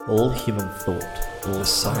All human thought, all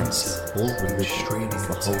science, all religion is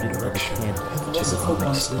the holding of a candle to the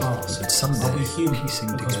next stars. And someday,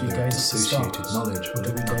 piecing together associated knowledge will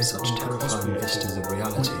open up such terrifying vistas of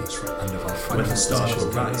reality and of our fragile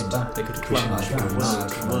position back, they could plunge go from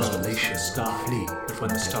mad from world isolation, sky. flee If when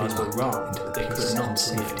the stars were wrong, into the they peace could not and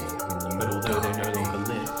safety live. of a new But although they no dark longer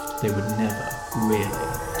age. lived, they would never really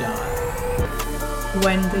die.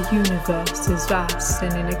 When the universe is vast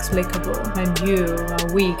and inexplicable, and you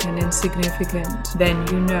are weak and insignificant, then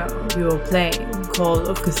you know you're playing Call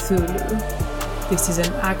of Cthulhu. This is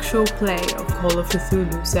an actual play of Call of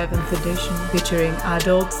Cthulhu 7th edition, featuring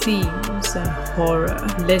adult themes and horror.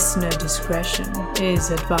 Listener discretion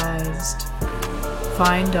is advised.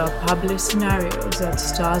 Find our published scenarios at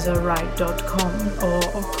starsareright.com or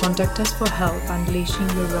contact us for help unleashing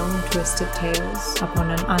your own twisted tales upon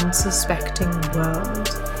an unsuspecting world.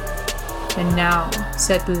 And now,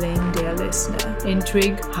 settle in, dear listener.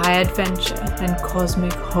 Intrigue, high adventure, and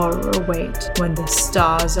cosmic horror await when the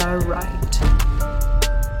stars are right.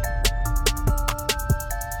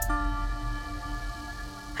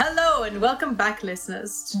 Hello and welcome back,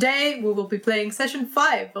 listeners. Today we will be playing session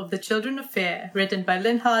 5 of The Children of Fear, written by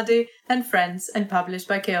Lynn Hardy and friends and published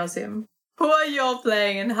by Chaosium. Who are you all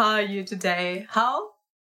playing and how are you today? Hal?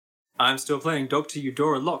 I'm still playing Dr.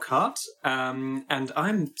 Eudora Lockhart, and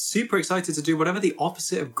I'm super excited to do whatever the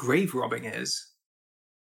opposite of grave robbing is.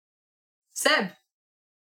 Seb?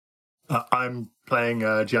 I'm playing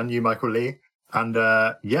Jianyu Michael Lee, and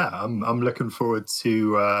I'm looking forward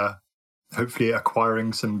to hopefully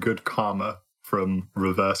acquiring some good karma from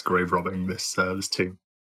reverse grave robbing this team.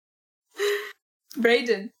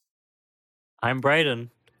 Brayden? I'm Brayden,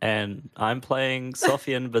 and I'm playing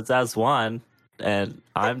Sofian Bazazwan, and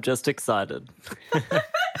I'm just excited.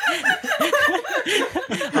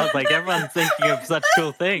 I was like, everyone's thinking of such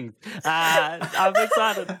cool things. I'm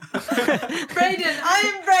excited. Brayden! I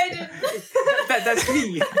am Brayden! That's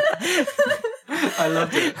me! I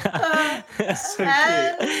loved it. So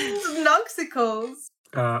and Noxicals.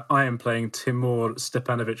 I am playing Timur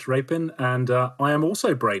Stepanovich Rapin, and I am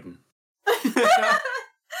also Brayden.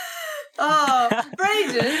 Oh,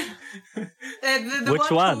 Brayden. Which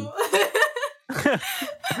one?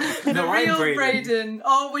 The No, I'm real Brayden. Brayden.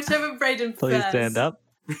 Oh, whichever Brayden Please first. stand up.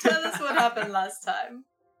 Tell us what happened last time.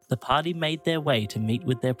 The party made their way to meet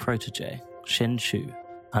with their protege, Shen Chu,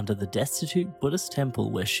 under the destitute Buddhist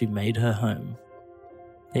temple where she made her home.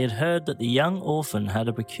 They had heard that the young orphan had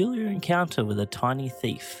a peculiar encounter with a tiny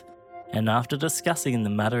thief, and after discussing the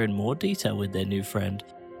matter in more detail with their new friend,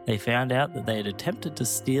 they found out that they had attempted to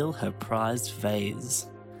steal her prized vase.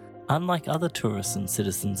 Unlike other tourists and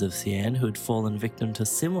citizens of Xi'an who had fallen victim to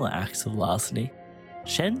similar acts of larceny,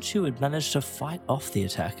 Shen Chu had managed to fight off the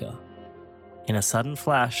attacker. In a sudden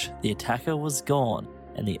flash, the attacker was gone,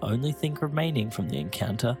 and the only thing remaining from the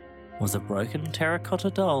encounter was a broken terracotta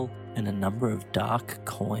doll and a number of dark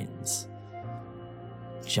coins.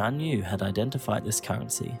 Jianyu had identified this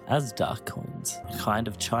currency as dark coins, a kind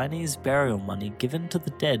of Chinese burial money given to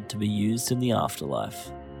the dead to be used in the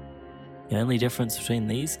afterlife. The only difference between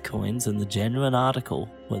these coins and the genuine article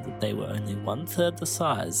was that they were only 1/3 the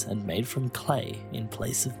size and made from clay in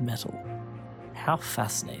place of metal. How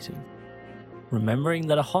fascinating. Remembering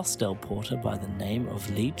that a hostel porter by the name of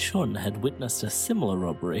Li Chun had witnessed a similar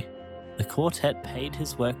robbery, the quartet paid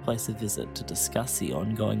his workplace a visit to discuss the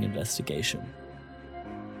ongoing investigation.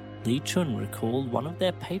 Li Chun recalled one of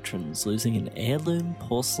their patrons losing an heirloom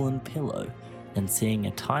porcelain pillow and seeing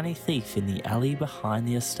a tiny thief in the alley behind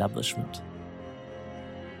the establishment.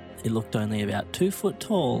 It looked only about 2 foot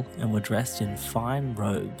tall and were dressed in fine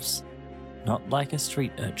robes, not like a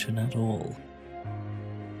street urchin at all.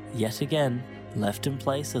 Yet again, left in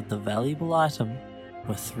place of the valuable item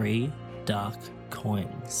were 3 dark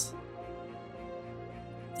coins.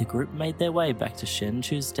 The group made their way back to Shen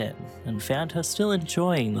Chu's den and found her still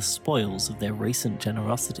enjoying the spoils of their recent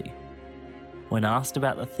generosity. When asked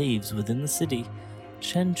about the thieves within the city,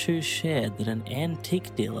 Shen Chu shared that an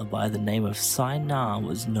antique dealer by the name of Sai Na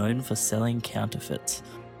was known for selling counterfeits,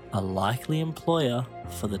 a likely employer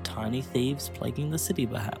for the tiny thieves plaguing the city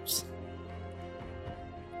perhaps.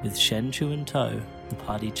 With Shen Chu in tow, the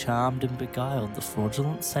party charmed and beguiled the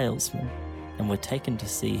fraudulent salesman and were taken to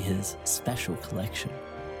see his special collection,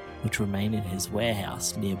 which remained in his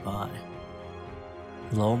warehouse nearby.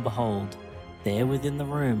 Lo and behold, there within the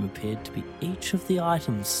room appeared to be each of the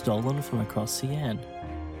items stolen from across Xi'an,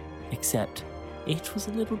 except each was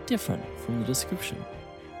a little different from the description.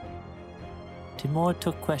 Timur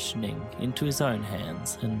took questioning into his own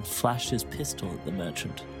hands and flashed his pistol at the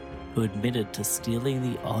merchant, who admitted to stealing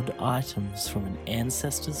the odd items from an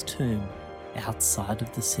ancestor's tomb outside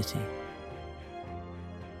of the city.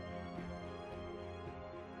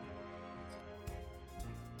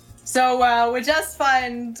 So we just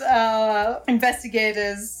find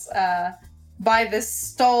investigators by the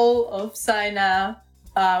stole of Saina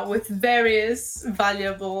with various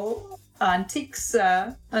valuable antiques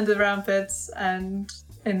under the armpits and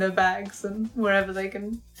in their bags and wherever they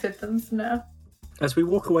can fit them for now. As we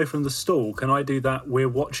walk away from the stall, can I do that "we're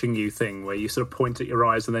watching you" thing where you sort of point at your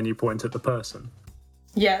eyes and then you point at the person?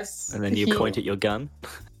 Yes. And then you point at your gun.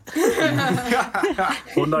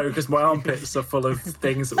 Well, no, because my armpits are full of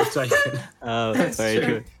things that were taken. Oh, that's very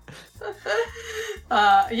true.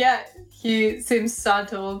 Yeah, he seems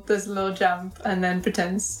startled, does a little jump, and then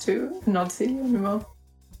pretends to not see you anymore.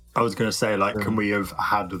 I was going to say, like, can we have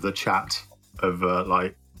had the chat of,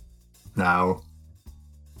 now,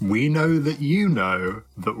 we know that you know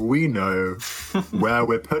that we know where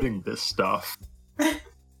we're putting this stuff.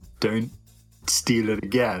 Don't steal it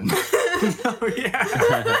again. Oh, yeah.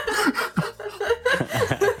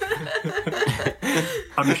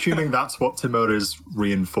 I'm assuming that's what Timur is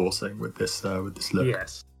reinforcing with this look.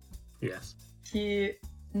 Yes. Yes. He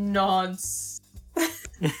nods.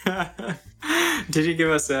 Did you give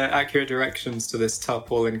us accurate directions to this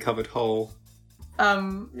tarpaulin-covered hole?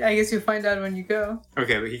 I guess you'll find out when you go.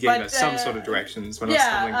 Okay, but he gave us some sort of directions when I was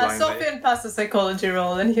stumbling Yeah, blindly. Sofian passed a psychology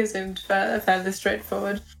roll and he seemed fairly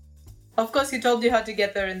straightforward. Of course, he told you how to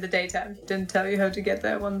get there in the daytime. He didn't tell you how to get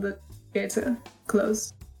there when the gates are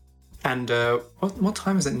closed. And what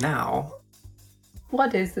time is it now?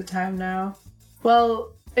 What is the time now?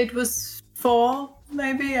 Well, it was 4,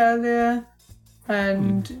 maybe, earlier.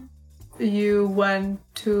 And you went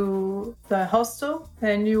to the hostel,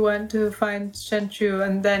 and you went to find Shenchu,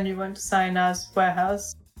 and then you went to Saina's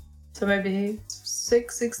warehouse. So maybe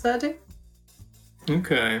 6:30?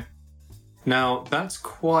 Okay. Now, that's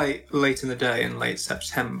quite late in the day in late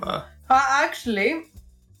September. Actually,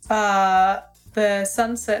 the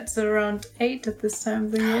sun sets around 8 at this time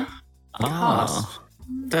of the year. Ah.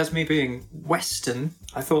 That's me being Western.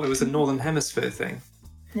 I thought it was a Northern Hemisphere thing.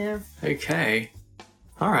 Yeah. Okay.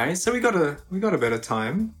 All right. So we got a bit of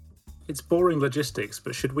time. It's boring logistics,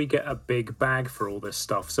 but should we get a big bag for all this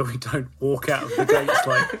stuff so we don't walk out of the gates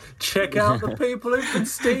like, check out the people who've been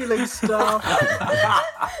stealing stuff?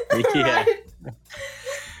 Yeah.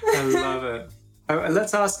 I love it.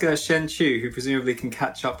 Let's ask Shen Chu, who presumably can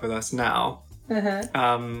catch up with us now,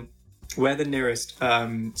 where the nearest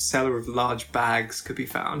seller of large bags could be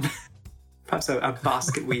found. Perhaps a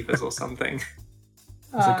basket weavers or something.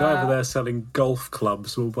 There's a guy over there selling golf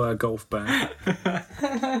clubs. We'll buy a golf bag.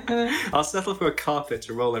 I'll settle for a carpet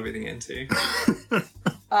to roll everything into.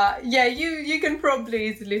 Yeah, you can probably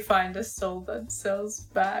easily find a stall that sells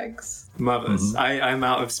bags. Mothers, I'm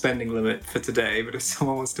out of spending limit for today, but if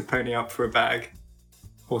someone wants to pony up for a bag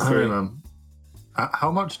or I three. don't know.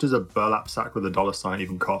 How much does a burlap sack with a $sign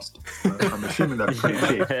even cost? I'm assuming they're pretty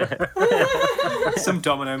cheap. Some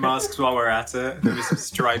domino masks while we're at it. Maybe some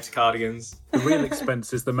striped cardigans. The real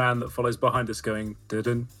expense is the man that follows behind us going, dun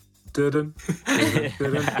dun dun dun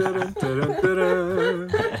dun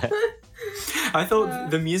dun. I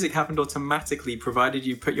thought the music happened automatically provided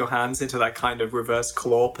you put your hands into that kind of reverse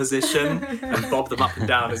claw position and bob them up and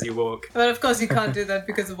down as you walk. But of course you can't do that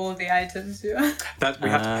because of all the items. Yeah. That we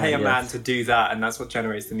have to pay a man yes. to do that, and that's what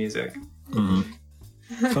generates the music. I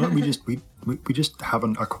feel like we just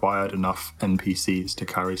haven't acquired enough NPCs to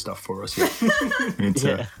carry stuff for us yet. We need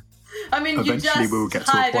to, I mean, you Eventually just we'll get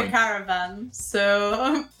to a hired a point. caravan,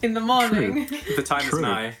 so in the morning. The time is True.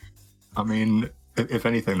 nigh. I mean, if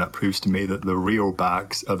anything, that proves to me that the real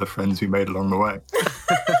bags are the friends we made along the way.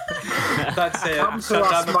 That's it. Come to Shut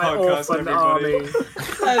down us, the my podcast, orphan everybody. army.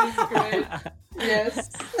 That's great. Yes.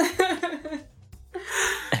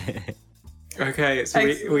 Okay, so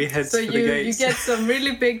we head So for the you gates. get some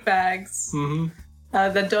really big bags hmm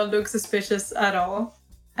that don't look suspicious at all.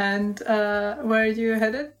 And where are you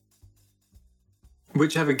headed?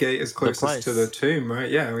 Whichever gate is closest place. to the tomb, right?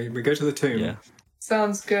 Yeah, we go to the tomb. Yeah.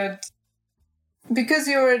 Sounds good. Because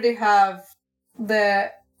you already have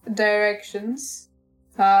the directions,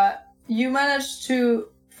 you managed to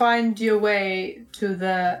find your way to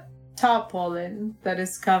the tarpaulin that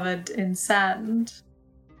is covered in sand.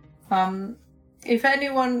 If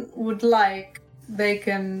anyone would like, they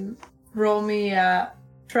can roll me a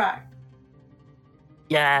track.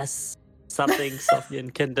 Yes. Something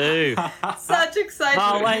Sofian can do. Such excitement.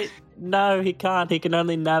 Oh, wait. No, he can't. He can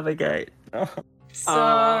only navigate.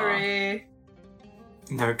 Sorry.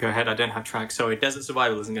 No, go ahead. I don't have track. Sorry, desert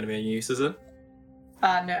survival isn't going to be any use, is it?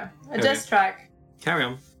 No. Just track. Carry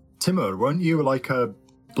on. Timur, weren't you like a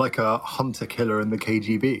like a hunter-killer in the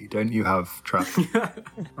KGB? Don't you have track?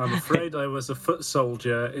 I'm afraid I was a foot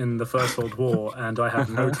soldier in the First World War, and I have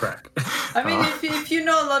no track. I mean, if you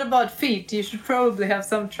know a lot about feet, you should probably have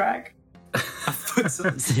some track.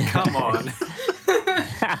 Come on.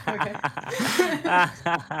 Okay.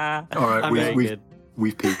 All right, Very good.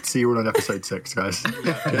 we've peaked. See you all on episode 6, guys.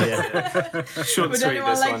 Yeah. Short Would sweet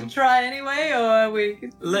anyone this like one. to try anyway, or are we?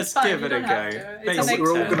 Let's It's fine, give you it a don't have go. to. It's Basic an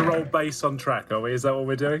We're all extra. going to roll bass on track, are we? Is that what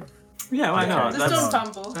we're doing? Yeah, why not? Just don't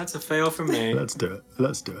That's, tumble. that's a fail from me. Let's do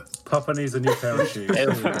it. Papa needs a new pair of shoes.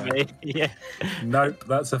 Fail for me. Yeah. Nope,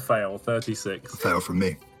 that's a fail. 36. Fail from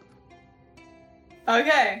me.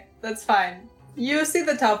 Okay, that's fine. You see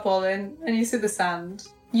the tarpaulin and you see the sand.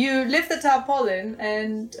 You lift the tarpaulin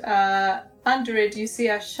and under it you see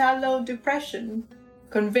a shallow depression,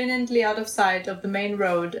 conveniently out of sight of the main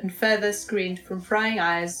road and further screened from prying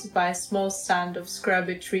eyes by a small stand of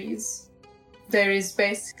scrubby trees. There is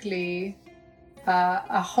basically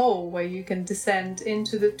a hole where you can descend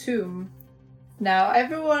into the tomb. Now,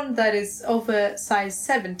 everyone that is over size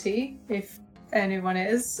 70, if anyone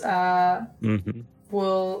is,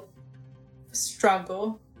 will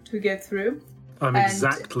struggle to get through. I'm And-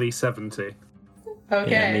 exactly 70. Okay,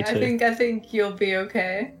 Yeah, me too. I think you'll be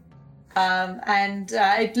okay. And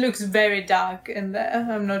it looks very dark in there.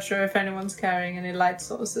 I'm not sure if anyone's carrying any light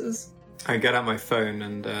sources. I get out my phone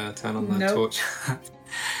and turn on the Nope. torch.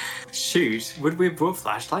 Shoot, would we have brought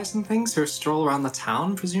flashlights and things for a stroll around the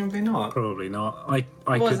town? Presumably not. Probably not. I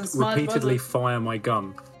Wasn't could smart, was repeatedly it? fire my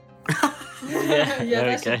gun. Yeah,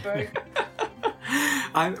 that okay. should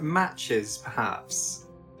work. Matches, perhaps.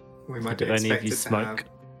 We might be Do any of expected you to smoke? have.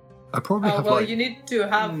 I probably Oh, have well, like you need to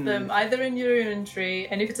have them either in your inventory,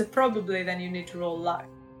 and if it's a probably, then you need to roll luck.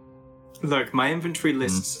 Look, my inventory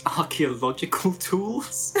lists archaeological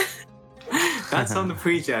tools. That's on the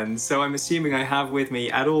pre-gen, so I'm assuming I have with me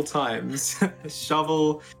at all times a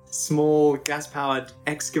shovel, small gas-powered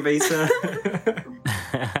excavator,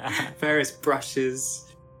 various brushes.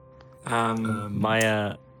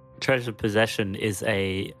 My treasured possession is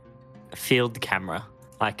a field camera.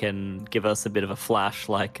 I can give us a bit of a flash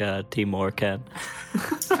like Timur can.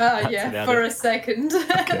 Yeah, about for it. a second.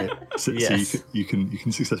 okay. So Yes. you can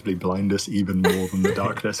successfully blind us even more than the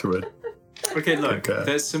darkness would. Okay, look, Okay.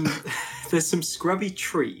 there's some scrubby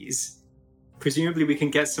trees. Presumably we can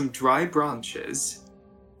get some dry branches,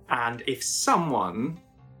 and if someone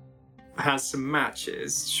has some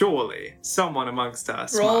matches, surely someone amongst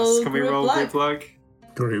us Roll must. Can we group roll luck. group luck?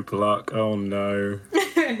 Group luck. Oh no.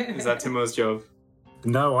 Is that Timur's job?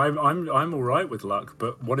 No, I'm all right with luck,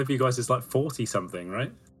 but one of you guys is like 40 something,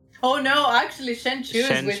 right? Oh no, actually Shen Chu is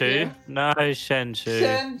with you. Shenchu? No, Shenchu.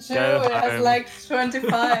 Shen Chu Go has home. like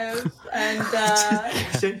 25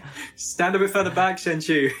 and Stand a bit further back,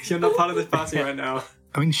 Shenchu. You're not part of this party right now.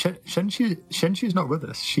 I mean, Shenchu's not with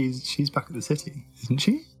us. She's back at the city, isn't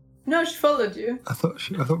she? no, she followed you. I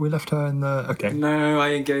thought we left her in the. Okay. No,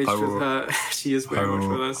 I engaged I will- with her. She is very much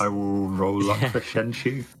with us. I will roll luck for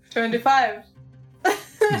Shenchu. 25.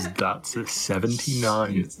 That's a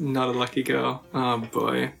 79. It's not a lucky girl. Oh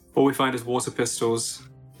boy. All we find is water pistols.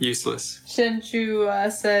 Useless. Shen Chu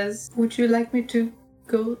says, "Would you like me to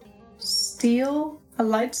go steal a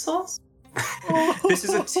light source?" This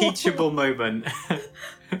is a teachable moment.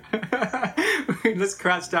 Let's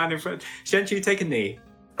crouch down in front. Shenchu, take a knee.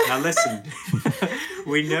 Now listen.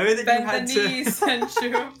 We know that you Bend had the to. knees, Shen Chu.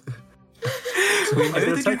 We know gonna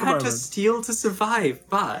that you take a had to moment. steal to survive,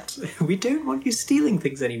 but we don't want you stealing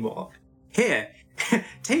things anymore. Here,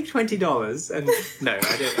 take $20 and no,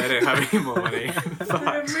 I don't have any more money. I'm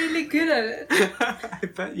Fuck. really good at it. I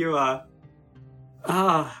bet you are.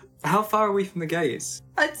 How far are we from the gates?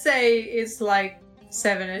 I'd say it's like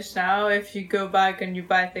 7ish now. If you go back and you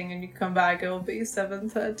buy a thing and you come back, it'll be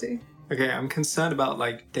 7:30. Okay, I'm concerned about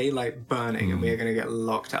like daylight burning and we are going to get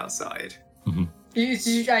locked outside.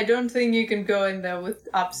 I don't think you can go in there with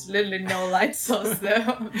absolutely no light source, though.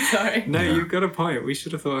 I'm sorry. No, you've got a point. We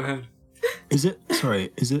should have thought ahead. Is it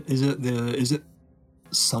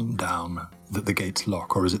sundown that the gates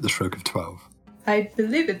lock, or is it the stroke of 12? I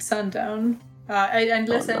believe it's sundown.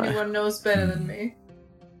 Unless Oh, no. anyone knows better than me.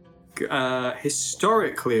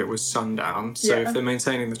 Historically, it was sundown, so Yeah. if they're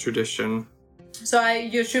maintaining the tradition. So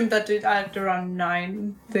you assume that at around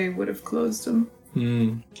 9 they would have closed them.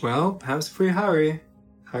 Well, perhaps if we hurry.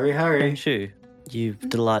 Hurry. Shenchu, you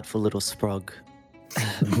delightful little sprog.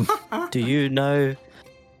 Do you know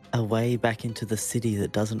a way back into the city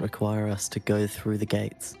that doesn't require us to go through the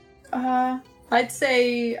gates? I'd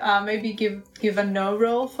say maybe give a no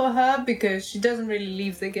roll for her because she doesn't really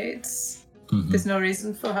leave the gates. There's no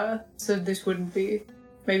reason for her, so this wouldn't be.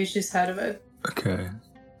 Maybe she's heard of it. Okay.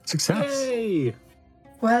 Success. Yay!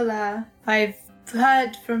 Well, I've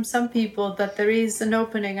heard from some people that there is an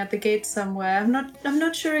opening at the gate somewhere. I'm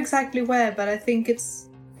not sure exactly where, but I think it's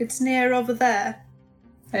near over there.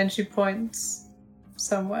 And she points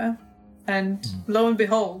somewhere. And lo and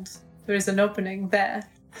behold, there is an opening there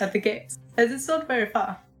at the gate. And it's not very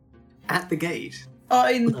far. At the gate? Oh,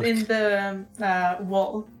 in the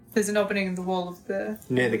wall. There's an opening in the wall of the...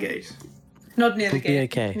 Near the gate. Not near the It'll be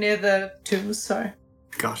gate. okay. Near the tombs, sorry.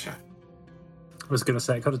 Gotcha. I was going to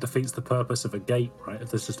say, it kind of defeats the purpose of a gate, right?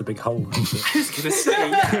 If there's just a big hole into it. I was going to say,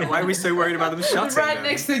 yeah, why are we so worried about them shutting Right them?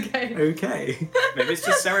 next to the gate. Okay. Maybe it's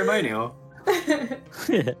just ceremonial.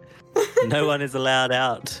 No one is allowed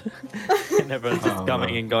out. And everyone's just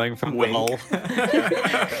coming and going from Wink. the hole.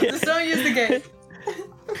 Just don't use the gate.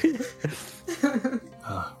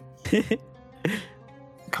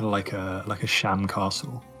 Kind of like a sham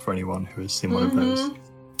castle for anyone who has seen one of those.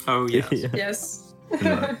 Oh, yes. Yes.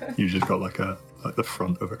 And, you just got like the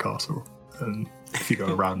front of a castle, and if you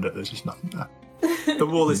go around it, there's just nothing there. The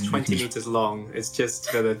wall is 20 meters long. It's just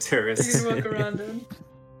for the You tourists. can walk around it.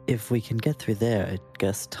 If we can get through there, I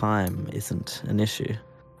guess time isn't an issue.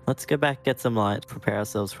 Let's go back, get some light, prepare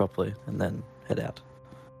ourselves properly, and then head out.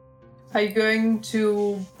 Are you going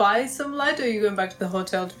to buy some light, or are you going back to the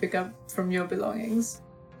hotel to pick up from your belongings?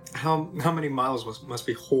 How many miles must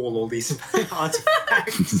we haul all these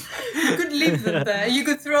artifacts? You could leave them there. You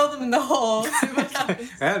could throw them in the hall. See what happens.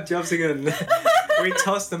 Yeah, jobs again. We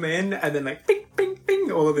toss them in, and then like ping, ping,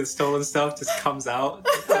 ping, all of the stolen stuff just comes out.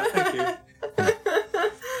 Thank you.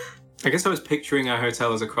 I guess I was picturing our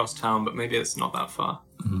hotel as across town, but maybe it's not that far.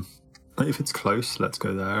 If it's close, let's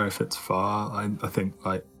go there. If it's far, I think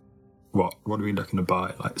like what are we looking to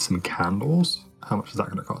buy? Like some candles? How much is that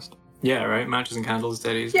going to cost? Yeah, right. Matches and candles,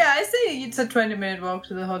 daddies. Yeah, I say it's a 20-minute walk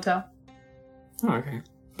to the hotel. Oh, okay.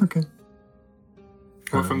 Okay.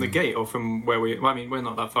 Or from the gate, or from where we... Well, I mean, we're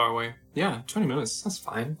not that far away. Yeah, 20 minutes. That's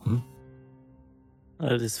fine.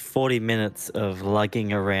 It is 40 minutes of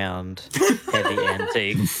lugging around heavy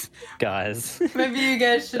antiques, guys. Maybe you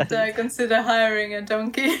guys should consider hiring a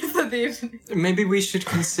donkey for the evening. Maybe we should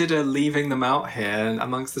consider leaving them out here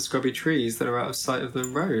amongst the scrubby trees that are out of sight of the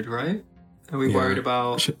road, right? Are we worried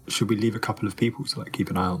about... Should we leave a couple of people to like keep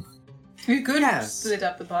an eye on them? We could Yes. split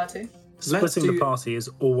up the party. Splitting the party is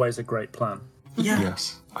always a great plan. Yeah.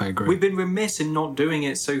 Yes, I agree. We've been remiss in not doing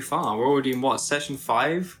it so far. We're already in, session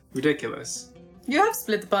 5? Ridiculous. You have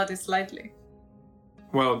split the party slightly.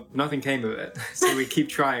 Well, nothing came of it, so we keep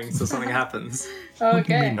trying until something happens. What do you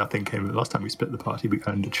Okay. mean nothing came of it? Last time we split the party, we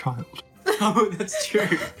earned a child. Oh, that's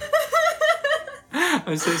true.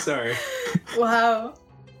 I'm so sorry. Wow.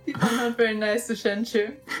 You're not very nice to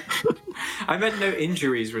Shenchu. I meant no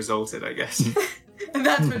injuries resulted, I guess. And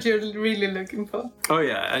that's what you're really looking for. Oh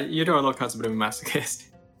yeah, Eudora Lockhart's a bit of a masochist.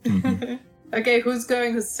 Okay, who's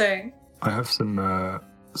going, who's staying? I have some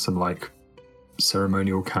like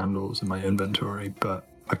ceremonial candles in my inventory, but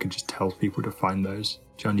I could just tell people to find those.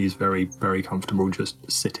 Janyi's very, very comfortable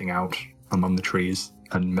just sitting out among the trees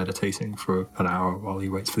and meditating for an hour while he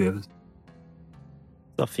waits for the others.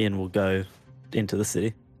 Sofian will go into the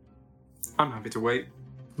city. I'm happy to wait.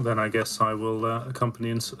 Then I guess I will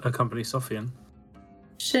accompany Sofian.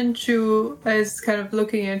 Shenchu is kind of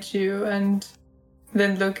looking at you and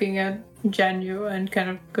then looking at Janyu and kind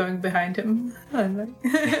of going behind him. I'm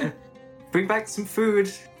like... Bring back some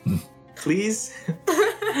food, please.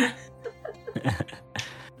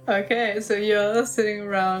 Okay, so you're sitting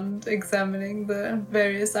around examining the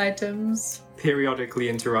various items Periodically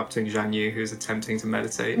interrupting Janyu, who's attempting to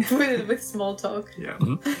meditate. with small talk. Yeah.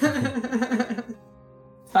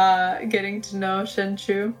 Getting to know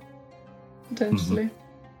Shenchu, potentially.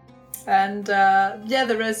 And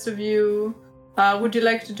the rest of you, would you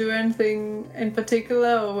like to do anything in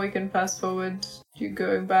particular, or we can fast forward you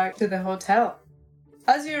going back to the hotel?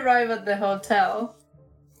 As you arrive at the hotel,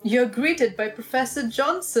 you're greeted by Professor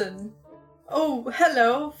Johnson. Oh,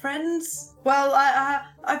 hello, friends. Well,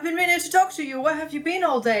 I've been meaning to talk to you. Where have you been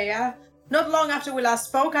all day? Not long after we last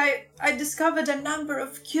spoke, I discovered a number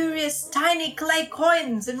of curious tiny clay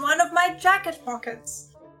coins in one of my jacket pockets.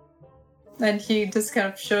 And he just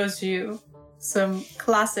kind of shows you some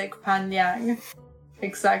classic Panyang.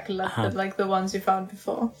 Exactly like the ones you found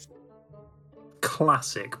before.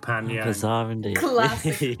 Classic Panyang. Bizarre indeed.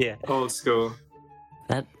 Classic. Yeah. Old school.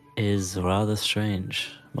 That is rather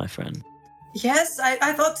strange, my friend. Yes,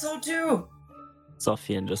 I thought so too.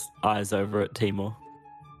 Sofian just eyes over at Timur.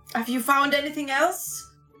 Have you found anything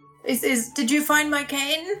else? Did you find my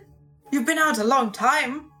cane? You've been out a long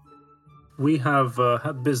time. We have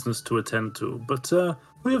had business to attend to, but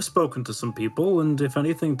we have spoken to some people, and if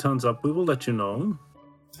anything turns up, we will let you know.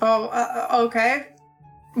 Oh, okay.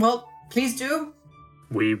 Well, please do.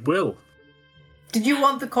 We will. Did you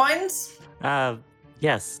want the coins?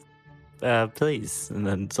 Yes. Please. And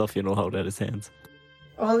then Sophian will hold out his hands.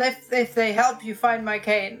 Well, if they help you find my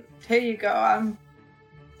cane, here you go.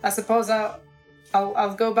 I suppose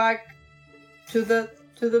I'll go back to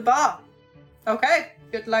the bar. Okay.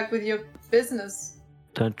 Good luck with your business.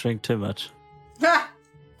 Don't drink too much. Ha!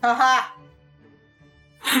 Ha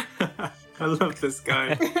I love this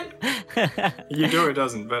guy. Eudora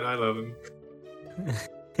doesn't, but I love him.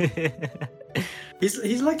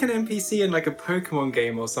 He's like an NPC in like a Pokemon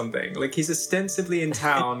game or something. Like he's ostensibly in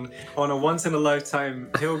town on a once-in-a-lifetime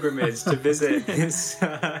pilgrimage to visit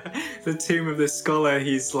the tomb of this scholar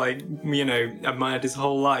he's like, admired his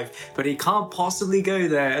whole life. But he can't possibly go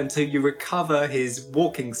there until you recover his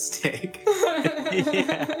walking stick.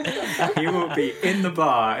 He will be in the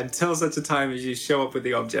bar until such a time as you show up with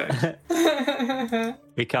the object.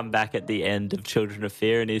 We come back at the end of Children of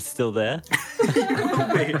Fear and he's still there.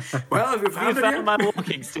 Well, have you found my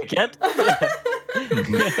walking stick yet?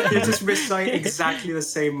 You just recite exactly the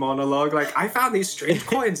same monologue. Like, I found these strange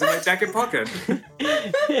coins in my jacket pocket.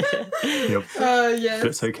 Yep. yes. But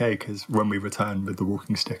it's okay, because when we return with the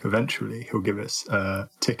walking stick, eventually he'll give us a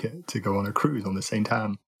ticket to go on a cruise on the St.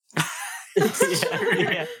 Anne.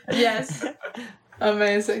 Yeah. Yes.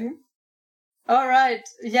 Amazing. All right.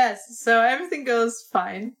 Yes. So everything goes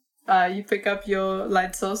fine. You pick up your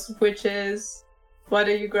light source, which is... What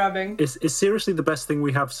are you grabbing? Is seriously the best thing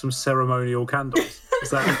we have some ceremonial candles?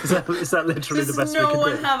 Is that literally the best we Does no can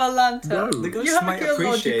one do? have a lantern? No. The ghosts You have might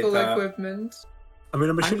appreciate archaeological that. equipment. I mean,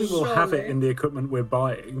 I'm assuming we'll have it surely. in the equipment we're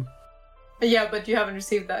buying. Yeah, but you haven't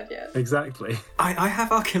received that yet. Exactly. I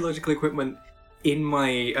have archaeological equipment in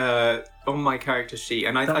my on my character sheet,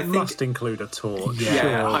 and I That think must include a torch.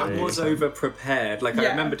 yeah, I surely. was over prepared. Like I Yeah.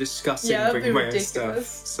 remember discussing Yeah, that'd bringing be my own stuff.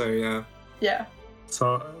 ridiculous. So yeah. Yeah.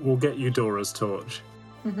 So we'll get Eudora's torch.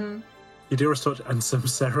 Mm-hmm. Eudora's torch and some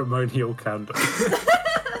ceremonial candles.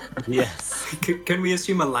 Yes. Can we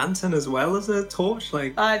assume a lantern as well as a torch?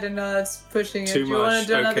 Like I don't know, that's pushing it. Too Do you want much, to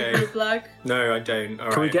do another okay. group luck? no, I don't.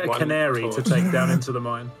 All Can we right, get a one canary to torch. take down into the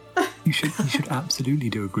mine? You should absolutely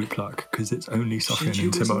do a group luck, because it's only Sophian you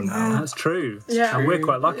and was Timon in now. That's true. Yeah. And we're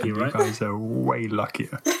quite lucky, You right? guys are way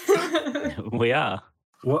luckier. We are.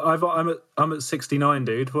 Well, I'm at 69,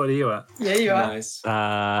 dude. What are you at? Yeah, you are. Nice.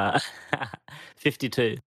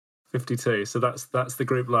 52. 52. So that's the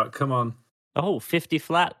group luck. Come on. Oh, 50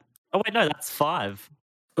 flat. Oh, wait, no, that's 5.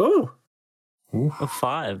 Oh, Ooh. Oh,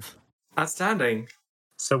 5. Outstanding.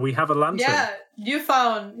 so we have a lantern. Yeah, you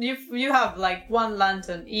have like one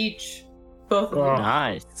lantern each. Both of Oh. you.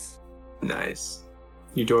 Nice. Nice.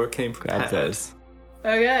 Eudora came Grab prepared. those.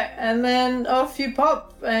 Okay, and then off you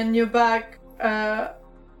pop, and you're back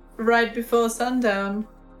right before sundown.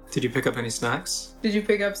 Did you pick up any snacks? Did you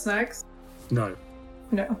pick up snacks? No.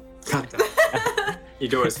 No. God damn.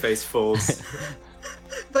 Eudora's face falls.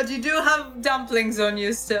 But you do have dumplings on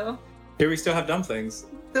you still. Do we still have dumplings?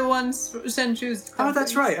 The ones Shenchu's. Oh,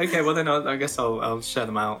 that's right. Okay, well then I guess I'll share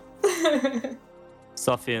them out.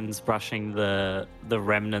 Sophian's brushing the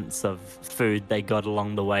remnants of food they got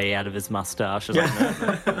along the way out of his mustache.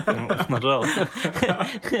 Like, no, not at all.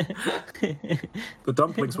 The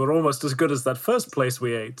dumplings were almost as good as that first place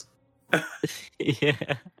we ate. Yeah.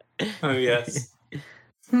 Oh yes.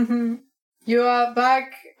 You are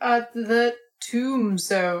back at the tomb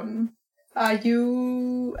zone. Are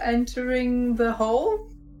you entering the hole?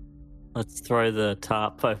 Let's throw the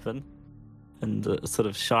tarp open and sort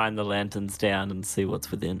of shine the lanterns down and see what's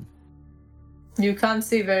within. You can't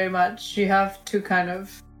see very much. You have to kind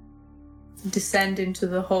of descend into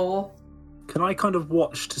the hole. Can I kind of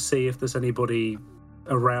watch to see if there's anybody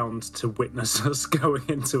around to witness us going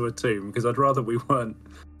into a tomb? Because I'd rather we weren't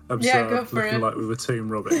observed Yeah, go for looking it. like we were tomb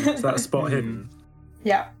robbing. Is that spot hidden?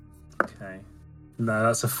 Yeah. Okay. No,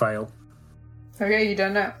 that's a fail. Okay, you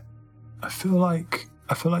don't know. I feel like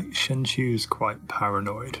Shenchu's quite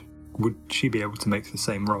paranoid. Would she be able to make the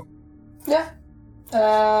same roll? Yeah.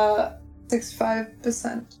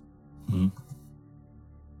 65%.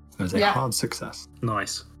 There's a Yeah. hard success.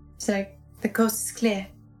 Nice. It's like, the coast is clear.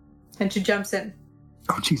 And she jumps in.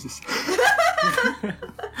 Oh, Jesus.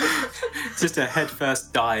 Just a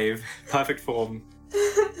headfirst dive. Perfect form.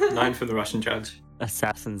 9 from the Russian judge.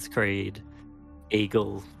 Assassin's Creed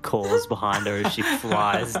eagle calls behind her as she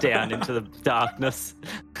flies down into the darkness.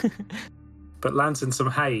 But lands in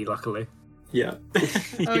some hay, luckily. Yeah.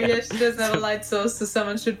 Oh yeah, she doesn't have a light source, so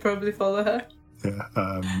someone should probably follow her.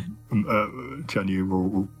 Jianyu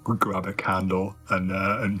will grab a candle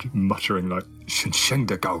and muttering like "Sheng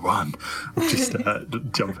de Gao Wan," just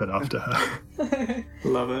jump in after her.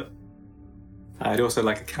 Love it. I'd also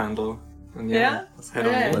like a candle. And let's head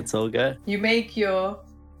on. Let's all go. You make your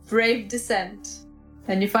brave descent,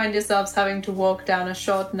 and you find yourselves having to walk down a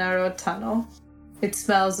short, narrow tunnel. It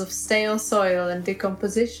smells of stale soil and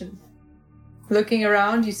decomposition. Looking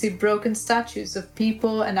around, you see broken statues of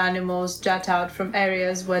people and animals jut out from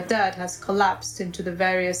areas where dirt has collapsed into the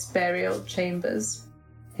various burial chambers.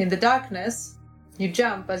 In the darkness, you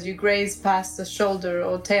jump as you graze past the shoulder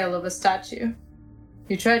or tail of a statue.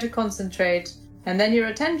 You try to concentrate, and then your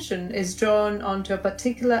attention is drawn onto a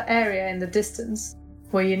particular area in the distance,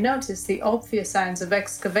 where you notice the obvious signs of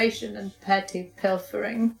excavation and petty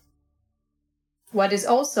pilfering. What is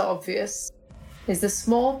also obvious is the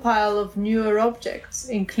small pile of newer objects,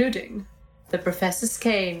 including the professor's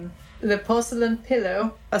cane, the porcelain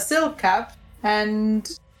pillow, a silk cap,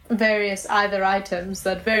 and various other items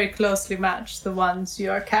that very closely match the ones you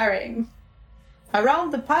are carrying.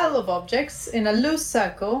 Around the pile of objects, in a loose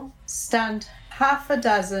circle, stand half a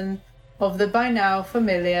dozen of the by now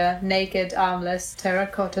familiar naked, armless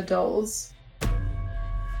terracotta dolls.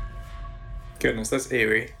 Goodness, that's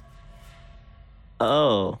eerie.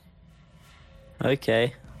 Oh.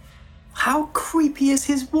 Okay. How creepy is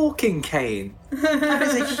his walking cane? That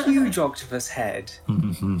is a huge octopus head.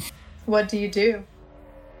 What do you do?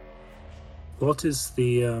 What is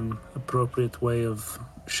the appropriate way of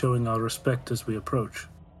showing our respect as we approach?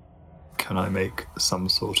 Can I make some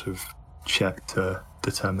sort of check to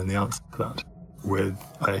determine the answer to that? With,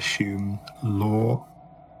 I assume, law?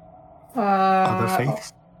 Other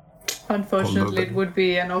faiths? Unfortunately, it would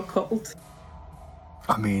be an occult.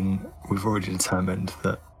 I mean, we've already determined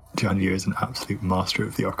that Jianyu is an absolute master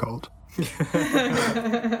of the occult.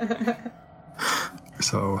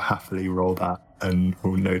 So I'll happily roll that and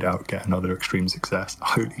we'll no doubt get another extreme success.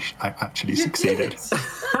 Holy I actually succeeded.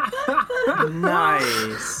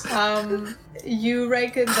 Nice. You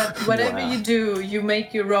reckon that whatever you do, you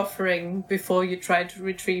make your offering before you try to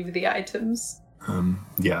retrieve the items?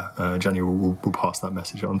 Jianyu will pass that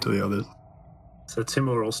message on to the others. So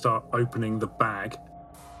Timur will start opening the bag,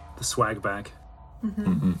 the swag bag.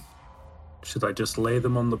 Mm-hmm. Should I just lay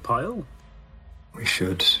them on the pile? We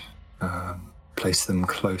should place them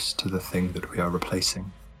close to the thing that we are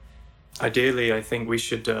replacing. Ideally, I think we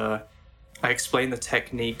should I explain the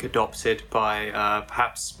technique adopted by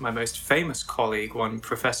perhaps my most famous colleague, one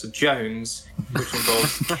Professor Jones, which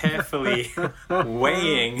involves carefully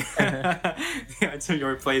weighing the item you're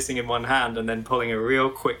replacing in one hand and then pulling a real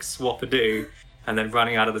quick swap-a-doo and then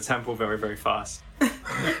running out of the temple very, very fast.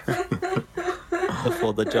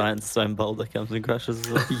 Before the giant stone boulder comes and crushes as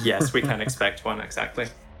well. Yes, we can expect one, exactly.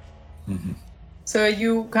 Mm-hmm. So are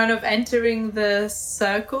you kind of entering the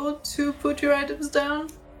circle to put your items down?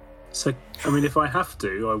 So, I mean, if I have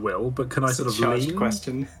to, I will, but can I sort of lean?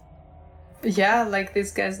 Question. Yeah, like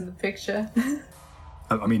these guys in the picture.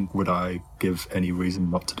 I mean, would I give any reason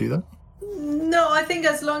not to do that? No, I think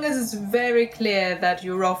as long as it's very clear that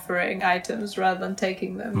you're offering items rather than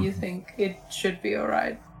taking them, you think it should be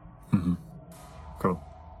alright. Mm-hmm. Cool.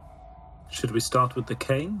 Should we start with the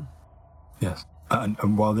cane? Yes.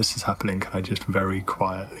 And while this is happening, can I just very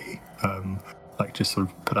quietly, just sort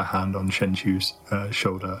of put a hand on Shenchu's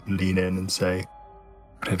shoulder, lean in and say,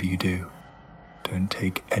 whatever you do, don't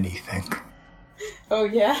take anything. Oh,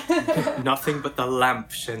 yeah. Nothing but the lamp,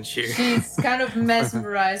 Shenchu. She's kind of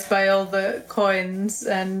mesmerized by all the coins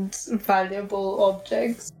and valuable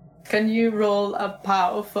objects. Can you roll a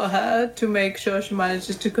POW for her to make sure she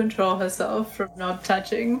manages to control herself from not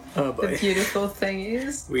touching the beautiful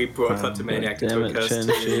thingies? We brought Kleptomaniac into a curse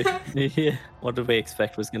too. Yeah. What did we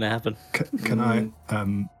expect was going to happen? Can I,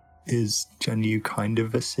 is Jianyu kind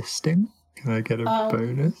of assisting? Can I get a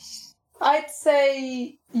bonus? I'd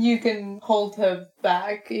say you can hold her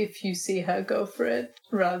back if you see her go for it,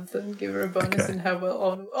 rather than give her a bonus in her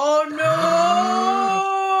will. Oh no!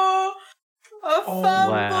 A fumble!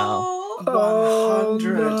 Wow.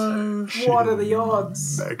 100. No. What are the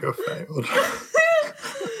odds? Mega failed.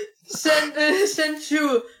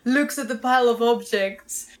 Shenchu looks at the pile of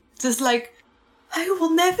objects, just like, I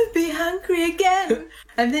will never be hungry again.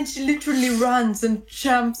 And then she literally runs and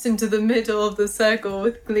jumps into the middle of the circle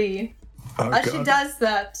with glee. As she does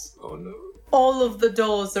that, all of the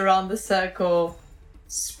doors around the circle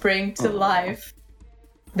spring to life.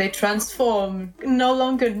 They transform, no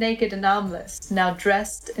longer naked and armless, now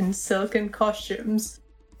dressed in silken costumes,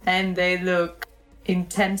 and they look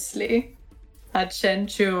intensely at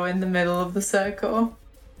Shenchu in the middle of the circle.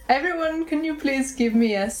 Everyone, can you please give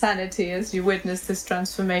me a sanity as you witness this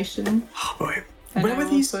transformation? Wait, And where I were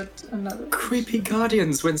will these put another creepy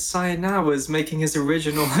guardians when Sayana was making his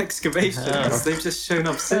original excavations? They've just shown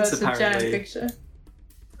up since, it's a giant apparently. picture.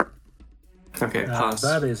 Okay, pass.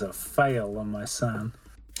 That is a fail on my San.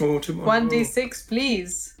 Oh, 1d6,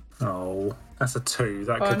 please. Oh, that's a 2.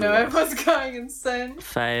 That Oh could be no, worse. everyone's going insane.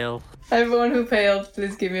 Fail. Everyone who failed,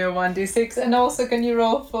 please give me a 1d6. And also, can you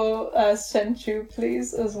roll for Shenchu,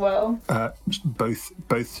 please, as well? Both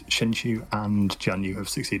Shenchu and Jianyu have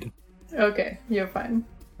succeeded. Okay, you're fine.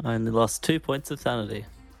 I only lost 2 points of sanity.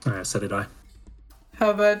 So did I. How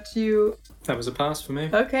about you? That was a pass for me.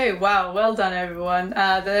 Okay, wow, well done, everyone.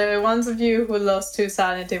 The ones of you who lost 2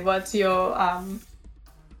 sanity, what's your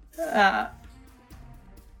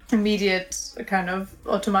immediate kind of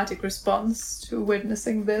automatic response to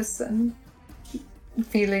witnessing this and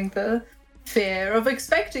feeling the fear of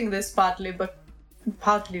expecting this partly, but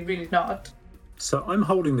partly really not? So I'm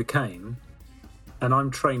holding the cane, and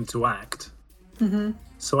I'm trained to act. Mm-hmm.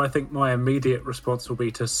 So I think my immediate response will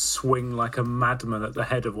be to swing like a madman at the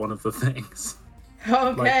head of one of the things.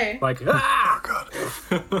 Okay. Like ah!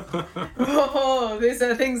 Oh,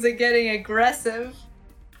 things are getting aggressive.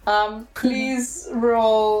 Please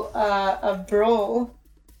roll a brawl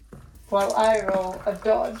while I roll a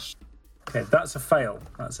dodge. Okay, that's a fail.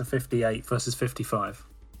 That's a 58 versus 55.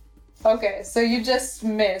 Okay, so you just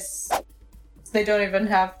miss. They don't even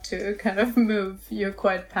have to kind of move. You're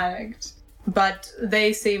quite panicked. But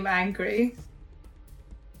they seem angry.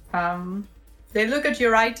 They look at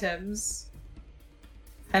your items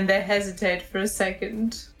and they hesitate for a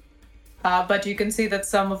second. But you can see that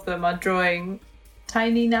some of them are drawing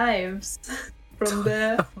tiny knives from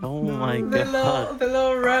the Oh my the god.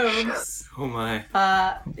 little robes. Oh my.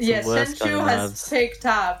 Yes, worst kind Shenchu of has knives. picked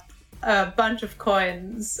up a bunch of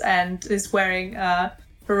coins and is wearing a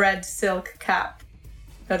red silk cap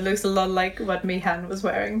that looks a lot like what Mihan was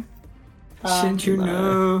wearing. Shouldn't you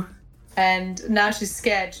know? And now she's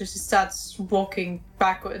scared, so she starts walking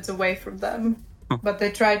backwards away from them. But they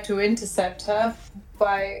try to intercept her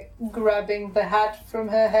by grabbing the hat from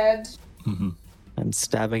her head. And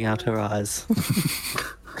stabbing out her eyes.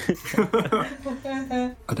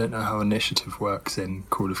 I don't know how initiative works in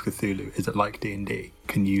Call of Cthulhu. Is it like D&D?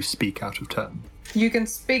 Can you speak out of turn? You can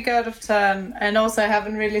speak out of turn, and also I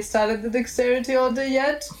haven't really started the dexterity order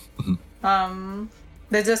yet.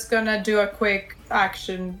 They're just gonna do a quick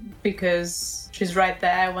action because she's right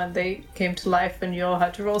there when they came to life and you all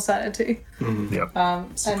had to roll sanity. Yep.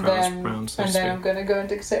 And round, so to then I'm gonna go in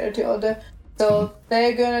dexterity order. So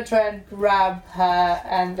they're gonna try and grab her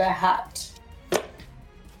and the hat.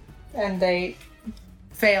 And they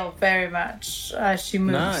fail very much as she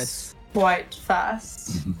moves Nice. quite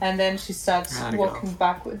fast. And then she starts Gotta go. walking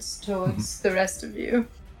backwards towards the rest of you.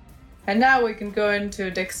 And now we can go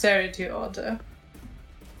into dexterity order.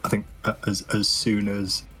 I think as soon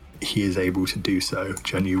as he is able to do so,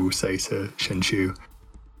 Jianyu will say to Shenchu,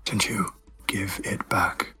 give it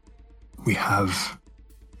back. We have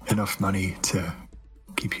enough money to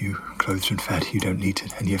keep you clothed and fed. You don't need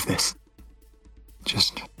any of this.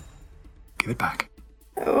 Just give it back.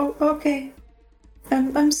 Oh, okay.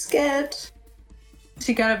 I'm scared.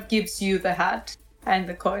 She kind of gives you the hat and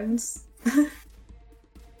the coins.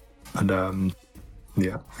 And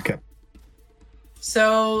yeah, okay.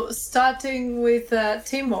 So, starting with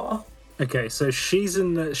Timur. Okay, so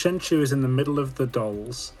Shenchu is in the middle of the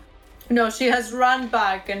dolls. No, she has run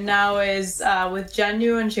back and now is with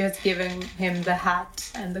Jianyu, and she has given him the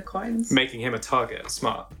hat and the coins. Making him a target.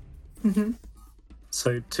 Smart.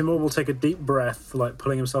 So Timur will take a deep breath, like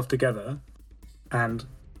pulling himself together, and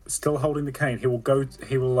still holding the cane, he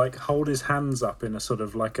will like hold his hands up in a sort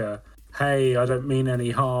of like a "Hey, I don't mean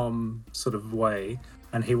any harm" sort of way,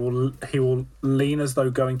 and he will lean as though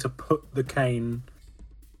going to put the cane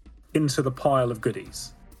into the pile of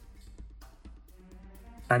goodies.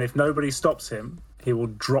 And if nobody stops him, he will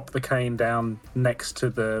drop the cane down next to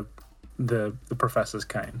the professor's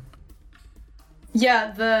cane.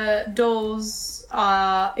 Yeah, the dolls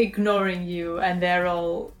are ignoring you and they're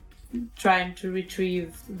all trying to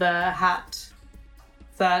retrieve the hat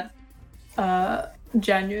that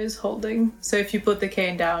Jianyu is holding. So if you put the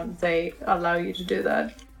cane down, they allow you to do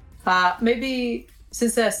that. Maybe,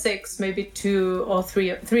 since there are 6, maybe 2 or 3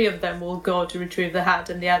 of them will go to retrieve the hat,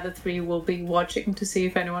 and the other 3 will be watching to see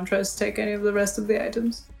if anyone tries to take any of the rest of the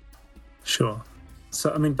items. Sure.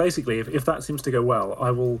 So, I mean, basically, if that seems to go well,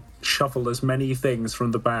 I will shuffle as many things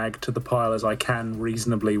from the bag to the pile as I can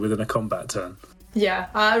reasonably within a combat turn. Yeah,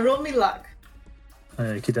 roll me luck.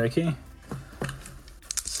 Okie dokie.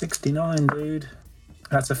 69, dude.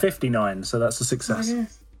 That's a 59, so that's a success. Okay.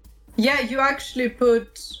 Yeah, you actually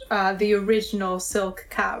put the original silk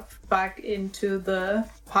cap back into the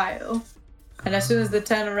pile. And as soon as they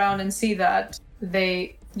turn around and see that,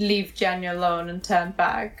 they leave Jenny alone and turn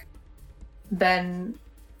back. Then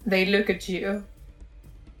they look at you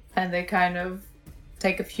and they kind of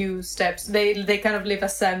take a few steps. They kind of leave a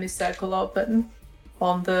semicircle open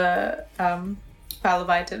on the pile of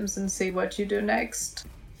items and see what you do next.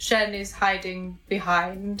 Shen is hiding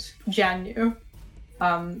behind Janu,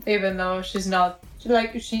 even though she's not,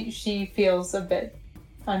 she feels a bit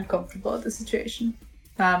uncomfortable at the situation.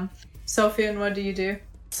 Sophian, what do you do?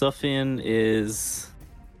 Sophian is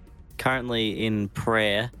currently in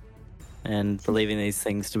prayer and believing these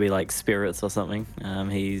things to be like spirits or something.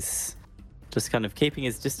 He's just kind of keeping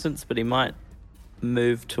his distance, but he might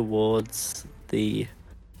move towards the...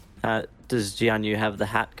 does Jianyu have the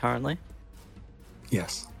hat currently?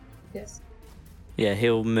 Yes. Yes. Yeah,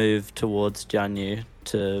 he'll move towards Jianyu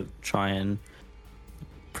to try and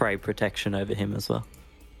pray protection over him as well.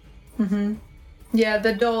 Mm-hmm. Yeah,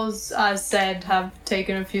 the dolls, as said, have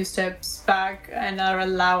taken a few steps back and are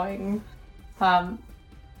allowing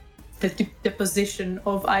the deposition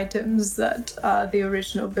of items that are the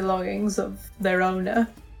original belongings of their owner.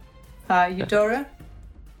 Eudora?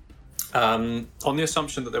 On the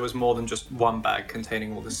assumption that there was more than just one bag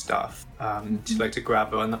containing all this stuff, she'd like to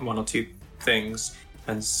grab one or two things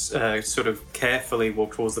and sort of carefully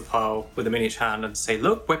walk towards the pile with them in each hand and say,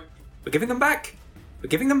 look, we're giving them back. We're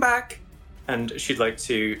giving them back. And she'd like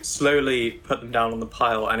to slowly put them down on the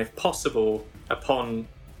pile and, if possible, upon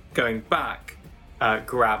going back,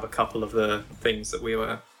 grab a couple of the things that we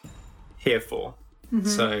were here for. Mm-hmm.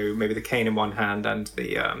 So maybe the cane in one hand and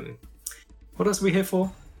the... what else are we here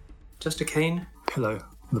for? Just a cane? Pillow.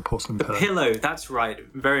 The porcelain pillow. Pillow, that's right.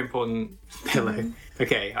 Very important pillow. Mm-hmm.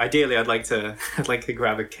 Okay, ideally I'd like to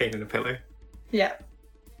grab a cane and a pillow. Yeah.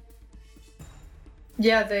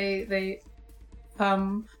 Yeah, they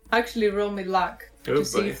actually roll me luck to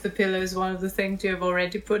see if the pillow is one of the things you have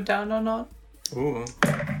already put down or not. Ooh.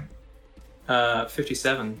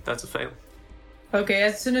 57. That's a fail. Okay,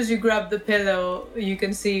 as soon as you grab the pillow, you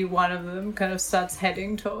can see one of them kind of starts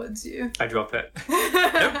heading towards you. I drop it.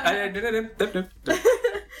 Nope.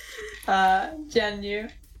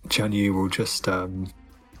 Jianyu. Jianyu will just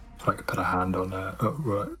put a hand on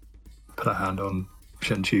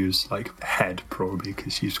Shenchu's head, probably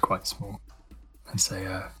because she's quite small, and say,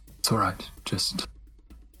 "It's all right. Just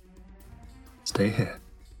stay here."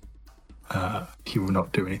 He will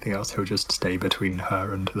not do anything else. He'll just stay between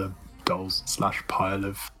her and the dolls / pile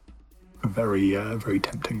of very, very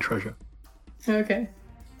tempting treasure. Okay.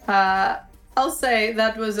 I'll say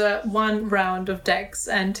that was a 1 round of decks,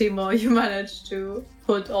 and Timo, you managed to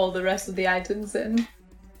put all the rest of the items in.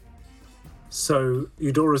 So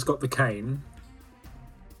Eudora's got the cane,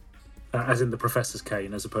 as in the professor's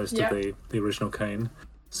cane, as opposed to the original cane.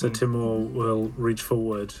 So Timur will reach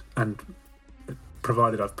forward and,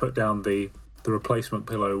 provided I've put down the replacement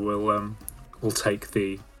pillow, will take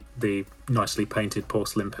the nicely painted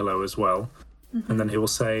porcelain pillow as well. Mm-hmm. And then he will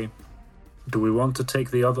say, do we want to take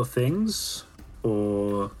the other things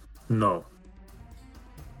or no?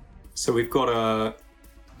 So we've got a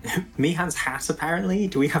Mihan's hat, apparently.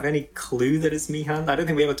 Do we have any clue that it's Mihan? I don't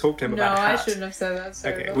think we ever talked to him about a hat. No, I shouldn't have said that.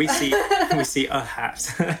 Sorry. Okay, we see a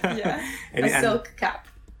hat. Yeah, a silk cap.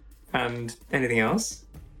 And anything else?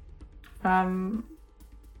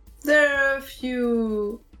 There are a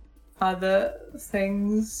few other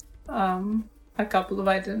things, a couple of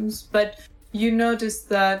items, but you notice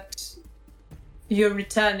that you're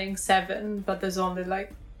returning 7, but there's only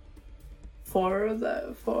 4 of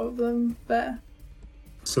them there.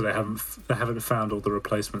 So they haven't found all the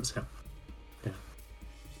replacements yet. Yeah.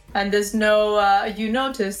 And there's no. You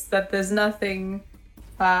notice that there's nothing.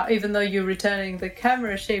 Even though you're returning the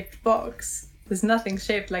camera-shaped box, there's nothing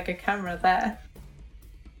shaped like a camera there.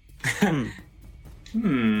 I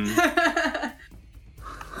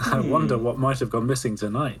wonder what might have gone missing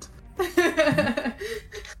tonight.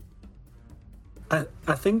 I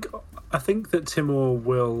think that Timur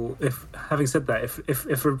will, having said that,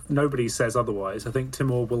 if nobody says otherwise, I think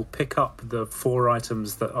Timur will pick up the 4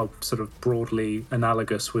 items that are sort of broadly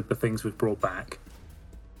analogous with the things we've brought back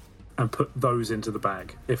and put those into the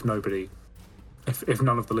bag if none of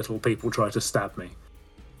the little people try to stab me.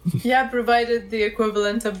 Yeah, provided the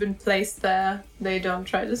equivalent have been placed there, they don't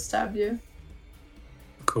try to stab you.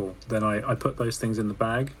 Cool. Then I put those things in the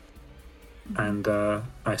bag and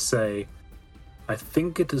I say, I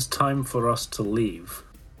think it is time for us to leave.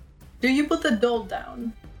 Do you put the doll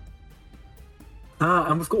down?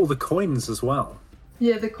 And we've got all the coins as well.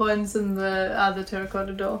 Yeah, the coins and the other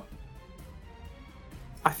terracotta doll.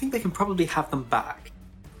 I think they can probably have them back.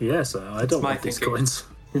 Yes, I don't my want these thinking. coins.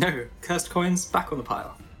 No, cursed coins back on the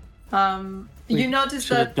pile. You notice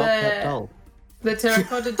Should that adopt that doll. the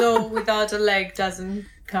terracotta doll without a leg doesn't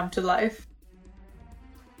come to life.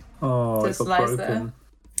 Oh, Just it got lies broken.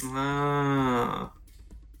 Ah.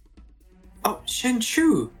 Oh, Shen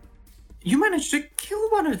Chu, you managed to kill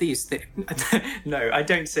one of these things. No, I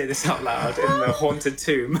don't say this out loud in the haunted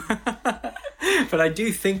tomb. But I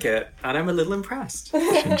do think it, and I'm a little impressed.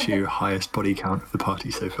 Shinchu, highest body count of the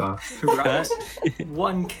party so far. Right?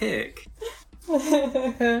 One kick.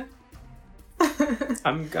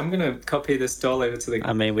 I'm gonna copy this doll over to the.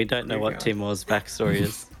 I mean, we don't know what Timor's backstory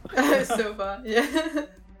is. So far, yeah.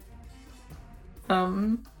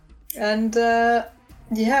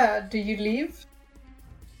 Do you leave?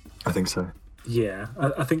 I think so. Yeah,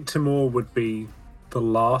 I think Timur would be the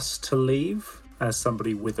last to leave as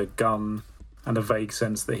somebody with a gun and a vague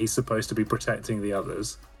sense that he's supposed to be protecting the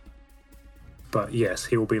others. But yes,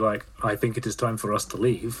 he will be like, I think it is time for us to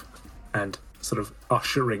leave, and sort of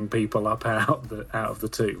ushering people up out of the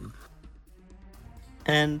tomb.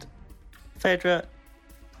 And Phaedra,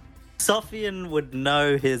 Sophian would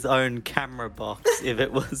know his own camera box if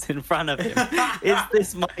it was in front of him. Is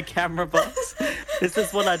this my camera box? This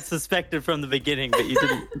is what I'd suspected from the beginning, but you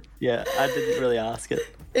didn't. Yeah, I didn't really ask it.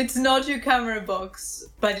 It's not your camera box,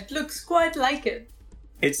 but it looks quite like it.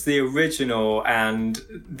 It's the original, and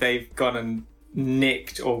they've gone and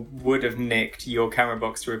nicked or would have nicked your camera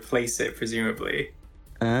box to replace it, presumably.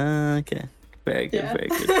 Okay. Very good, Yeah. very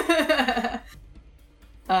good.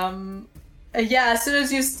 As soon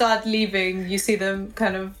as you start leaving, you see them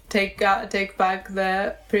kind of take back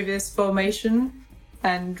their previous formation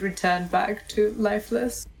and return back to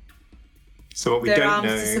lifeless. So what we Their don't arms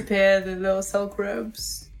know, disappear, the little silk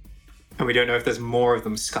robes. and we don't know if there's more of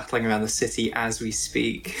them scuttling around the city as we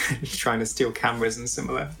speak, trying to steal cameras and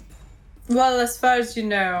similar. Well, as far as you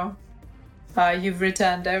know, you've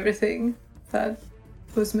returned everything that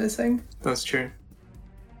was missing. That's true.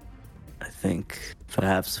 I think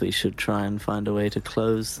perhaps we should try and find a way to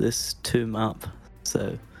close this tomb up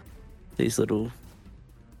so these little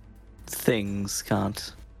things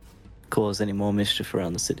can't cause any more mischief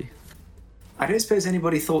around the city. I don't suppose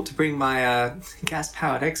anybody thought to bring my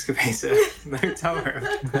gas-powered excavator in the hotel room.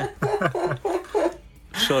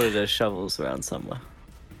 Surely there's shovels around somewhere.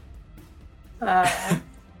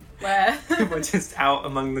 Where? We're just out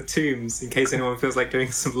among the tombs in case anyone feels like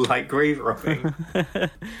doing some light grave robbing.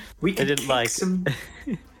 We They could didn't kick like some.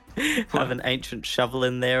 have an ancient shovel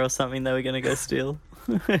in there or something they were going to go steal.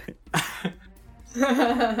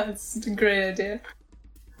 That's a great idea.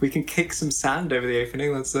 We can kick some sand over the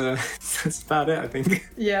opening. That's about it, I think.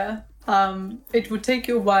 Yeah. It would take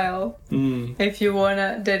you a while. If you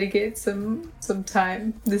wanna dedicate some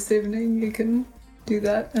time this evening, you can do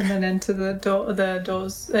that and then enter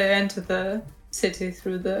enter the city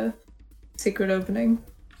through the secret opening.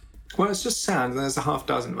 Well, it's just sand. There's a half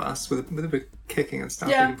dozen of us with a bit of kicking and stuff.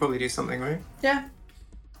 Yeah. We can probably do something, right? Yeah.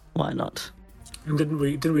 Why not? And didn't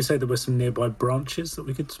we say there were some nearby branches that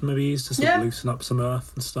we could maybe use to sort of loosen up some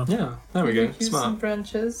earth and stuff? Yeah, there we go. Use some Smart.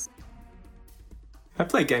 branches. I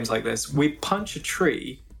play games like this. We punch a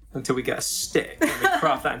tree until we get a stick, and we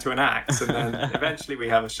craft that into an axe, and then eventually we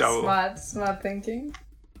have a shovel. Smart thinking.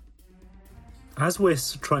 As we're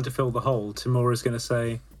trying to fill the hole, Timur is going to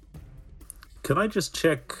say, "Can I just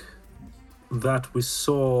check that we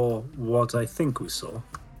saw what I think we saw?"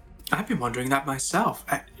 I've been wondering that myself.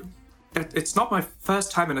 It's not my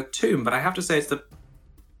first time in a tomb, but I have to say it's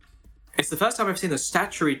the first time I've seen the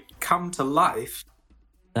statuary come to life.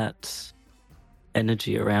 That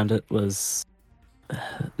energy around it was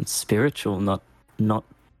spiritual, not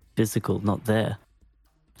physical, not there.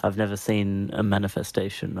 I've never seen a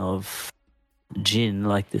manifestation of jinn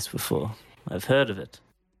like this before. I've heard of it,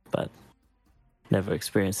 but never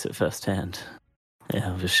experienced it firsthand.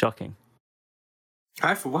 Yeah, it was shocking.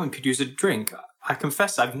 I, for one, could use a drink. I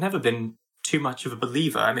confess I've never been too much of a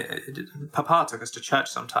believer. I mean, Papa took us to church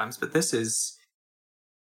sometimes, but this is...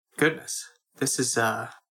 Goodness. This is,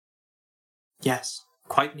 yes,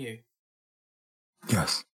 quite new.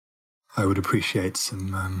 Yes. I would appreciate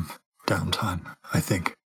some downtime, I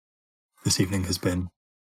think. This evening has been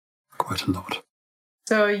quite a lot.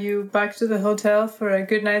 So are you back to the hotel for a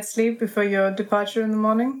good night's sleep before your departure in the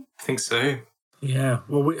morning? I think so. Yeah.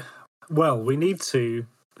 Well, we need to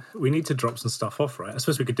drop some stuff off, right? I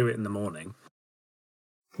suppose we could do it in the morning.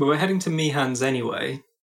 But we're heading to Mihan's anyway.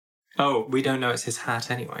 Oh, we don't know it's his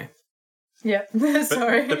hat anyway. Yeah, But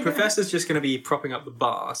sorry. the professor's just going to be propping up the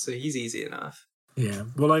bar, so he's easy enough. Yeah.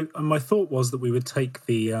 Well, my thought was that we would take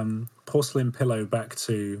the porcelain pillow back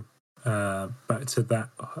to back to that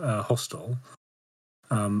hostel,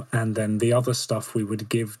 and then the other stuff we would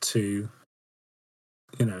give to,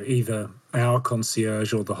 either our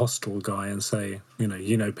concierge or the hostel guy, and say,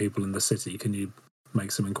 people in the city, can you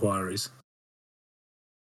make some inquiries?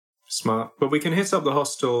 Smart. But we can hit up the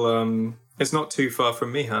hostel. It's not too far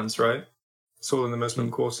from Mihan's, right? It's all in the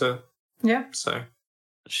Muslim Quarter. Yeah. So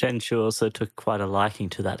Shenshu also took quite a liking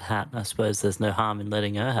to that hat. I suppose there's no harm in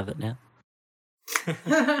letting her have it now.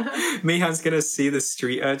 Mihan's gonna see the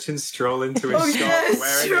street urchin stroll into his shop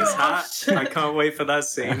wearing his hat. I can't wait for that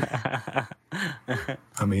scene.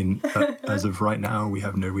 I mean, as of right now, we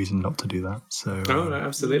have no reason not to do that. So. No,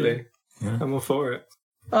 absolutely. Yeah. I'm all for it.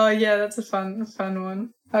 Oh yeah, that's a fun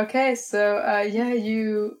one. Okay, so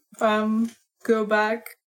you go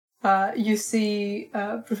back. You see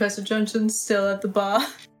Professor Johnson still at the bar.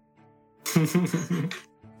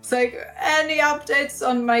 It's like, any updates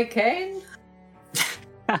on my cane?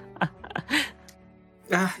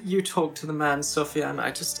 You talk to the man, Sophian.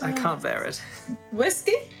 I can't bear it.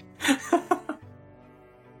 Whiskey?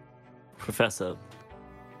 Professor,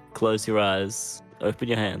 close your eyes, open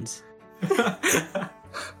your hands.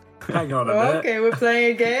 Hang on a minute. Okay, we're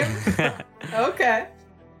playing a game? Okay.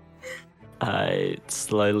 I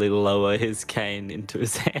slowly lower his cane into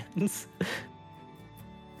his hands.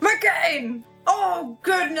 My cane! Oh,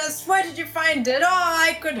 goodness, where did you find it? Oh,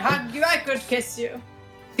 I could hug you, I could kiss you.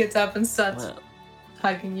 Gets up and starts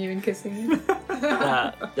hugging you and kissing you.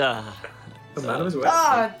 The man was wet.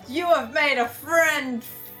 Oh, you have made a friend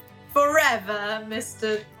forever,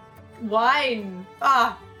 Mr. Wine.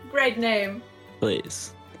 Ah, great name.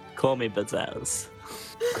 Please, call me Bazaz.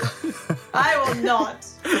 I will not.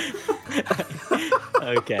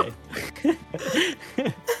 Okay.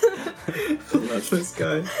 Love this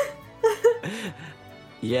guy.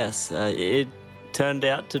 Yes, it turned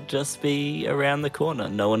out to just be around the corner.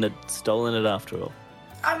 No one had stolen it after all.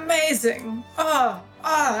 Amazing. Oh,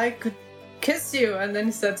 I could kiss you. And then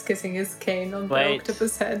he starts kissing his cane on the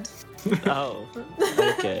octopus head. Oh,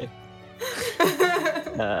 okay.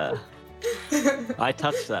 I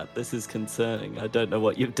touched that. This is concerning. I don't know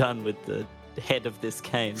what you've done with the head of this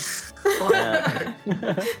cane. Oh,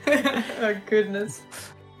 goodness.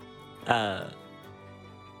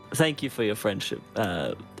 Thank you for your friendship.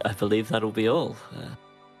 I believe that'll be all.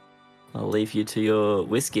 I'll leave you to your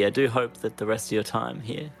whiskey. I do hope that the rest of your time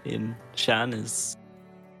here in Shan is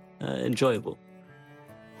enjoyable.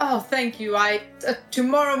 Oh, thank you.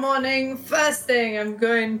 Tomorrow morning, first thing, I'm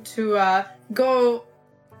going to go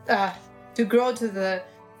to the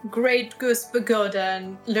Great Goose Pagoda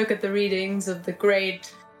and look at the readings of the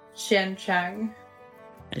Great Xian Chang.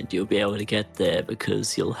 And you'll be able to get there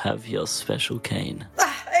because you'll have your special cane.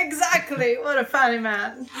 Exactly. What a funny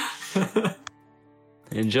man.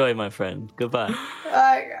 Enjoy, my friend. Goodbye.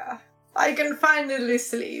 I can finally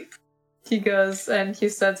sleep. He goes and he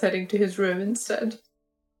starts heading to his room instead.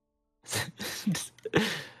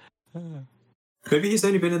 Maybe he's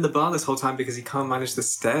only been in the bar this whole time because he can't manage the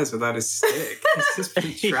stairs without his stick. He's just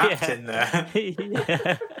been trapped in there.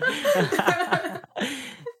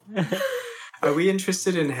 Are we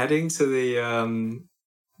interested in heading to the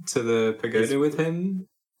pagoda with him?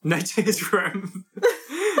 No, to his room.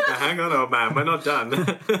 Now, hang on, old man. We're not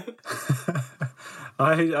done.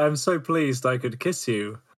 I'm so pleased I could kiss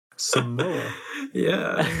you some more.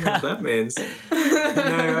 Yeah, I don't know what that means.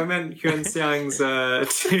 No, I meant Yuan Xiang's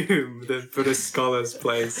tomb, the Buddhist scholar's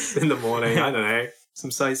place in the morning. I don't know. Some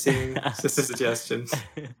sightseeing. Just a suggestion.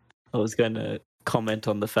 I was going to comment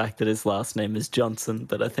on the fact that his last name is Johnson,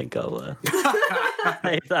 but I think I'll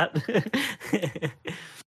save that.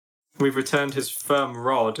 We've returned his firm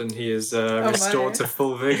rod and he is restored to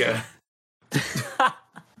full vigour.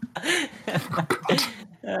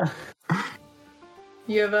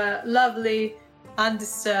 You have a lovely,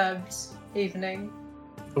 undisturbed evening.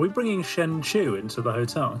 Are we bringing Shen Chu into the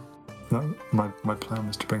hotel? No, my plan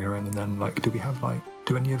was to bring her in, and then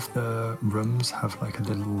do any of the rooms have like a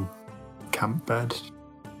little camp bed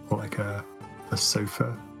or like a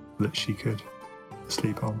sofa that she could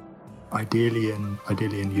sleep on? Ideally in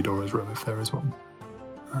Eudora's room if there is one.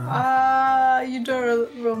 Eudora,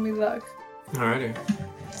 roll me luck. Alrighty.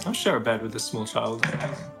 I'll share a bed with this small child.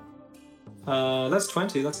 That's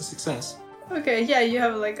 20. That's a success. Okay, yeah, you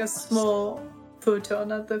have like a small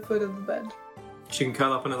futon at the foot of the bed. She can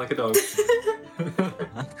curl up on it like a dog.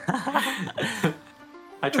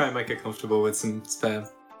 I try and make her comfortable with some spare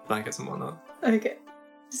blankets and whatnot. Okay.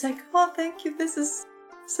 She's like, oh, thank you. This is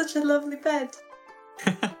such a lovely bed.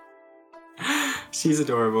 She's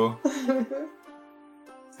adorable.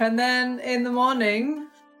 And then in the morning,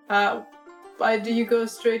 Do you go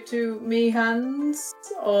straight to Mihan's,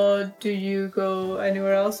 or do you go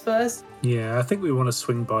anywhere else first? Yeah, I think we want to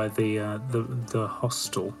swing by the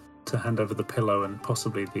hostel to hand over the pillow and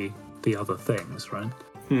possibly the other things, right?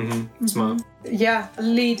 Mm-hmm. Smart. Yeah,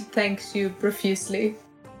 Lead thanks you profusely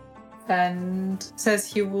and says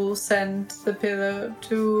he will send the pillow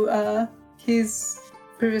to his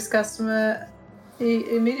previous customer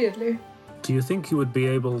immediately. Do you think you would be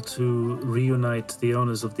able to reunite the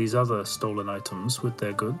owners of these other stolen items with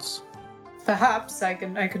their goods? Perhaps I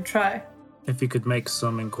can try. If you could make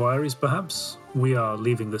some inquiries, perhaps? We are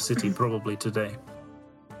leaving the city probably today.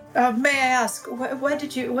 May I ask, where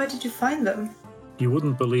did you find them? You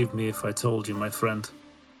wouldn't believe me if I told you, my friend.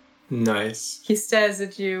 Nice. He stares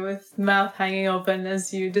at you with mouth hanging open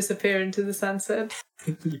as you disappear into the sunset.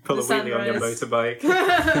 You pull a The wheelie on your sunrise. motorbike.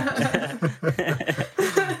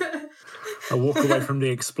 I walk away from the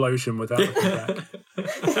explosion without looking back.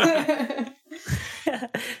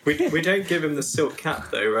 we don't give him the silk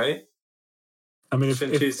cap though, right? I mean, if we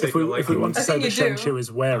want to I say think that you do. Shen Chu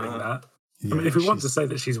is wearing that, I mean, if we want to say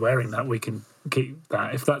that she's wearing that, we can keep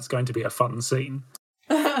that. If that's going to be a fun scene.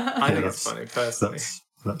 I think it's funny, personally.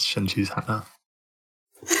 That's Shen Chu's hat now.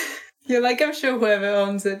 You're like, I'm sure whoever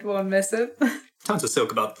owns it won't miss it. Tons of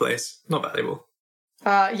silk about the place. Not valuable.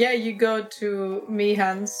 Yeah, you go to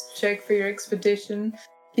Mihan's, check for your expedition.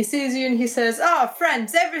 He sees you and he says,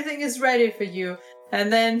 friends, everything is ready for you.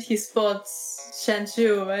 And then he spots Shen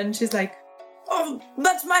Chu and she's like, oh,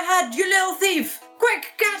 that's my hat, you little thief!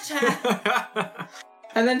 Quick, catch her!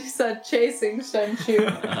 And then he starts chasing Shen Chu,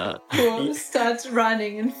 who starts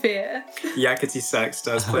running in fear. Yakety Sax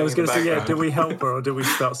does play I was in the going to say, background. do we help her or do we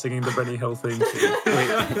start singing the Benny Hill theme tune?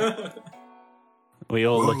 We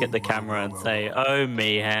all look at the camera and say, "Oh,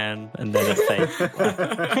 Mihan," and then it fades.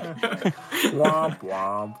 Womp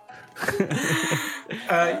womp.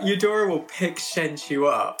 Eudora will pick Shen Chu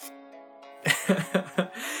up.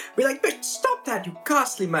 We're like, but stop that, you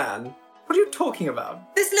ghastly man. What are you talking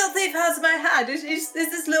about? This little thief has my hat. Is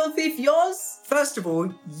this little thief yours? First of all,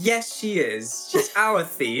 yes, she is. She's our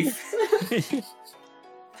thief.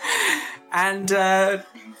 And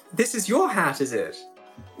this is your hat, is it?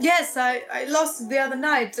 Yes, I lost it the other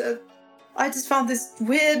night. I just found this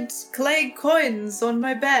weird clay coins on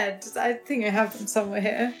my bed. I think I have them somewhere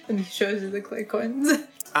here. And he shows you the clay coins.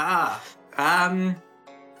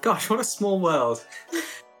 Gosh, what a small world.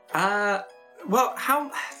 Well,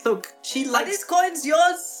 look, she Are likes... these coins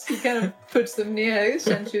yours? He kind of puts them near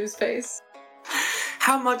Shen Chu's face.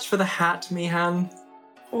 How much for the hat, Mihan?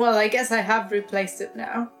 Well, I guess I have replaced it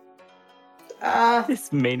now.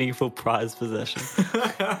 This meaningful prize possession.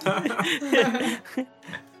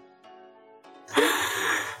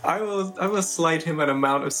 I will slide him an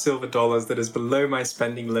amount of silver dollars that is below my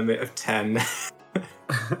spending limit of 10.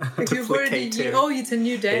 It's a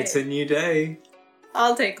new day. It's a new day.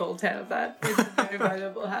 I'll take all 10 of that. It's a very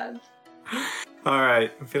valuable hat. All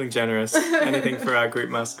right, I'm feeling generous. Anything for our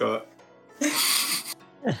group mascot.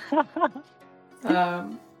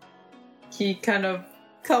 He kind of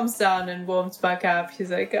comes down and warms back up.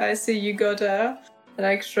 He's like, I see you got an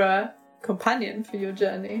extra companion for your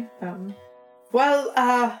journey.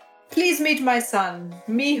 Please meet my son,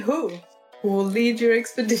 Mihu, who will lead your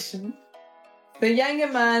expedition. The younger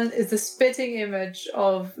man is the spitting image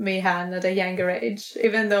of Mihan at a younger age.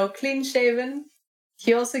 Even though clean-shaven,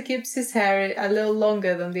 he also keeps his hair a little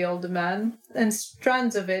longer than the older man, and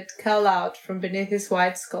strands of it curl out from beneath his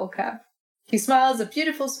white skull cap. He smiles a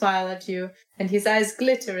beautiful smile at you, and his eyes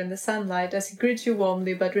glitter in the sunlight as he greets you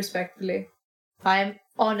warmly but respectfully. I am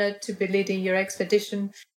honored to be leading your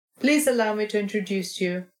expedition. Please allow me to introduce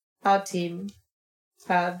you, our team.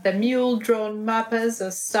 The mule-drawn mappers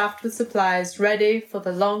are staffed with supplies ready for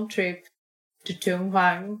the long trip to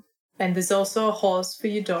Tunghuang. And there's also a horse for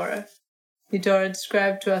Eudora. Eudora,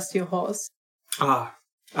 describe to us your horse.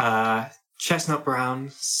 Chestnut brown,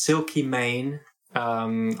 silky mane.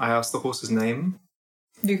 I asked the horse's name.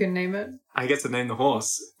 You can name it. I get to name the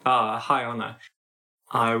horse. High honor.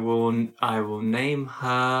 I will name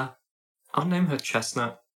her... I'll name her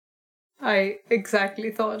Chestnut. I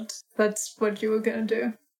exactly thought that's what you were going to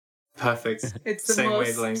do. Perfect. It's the Same most,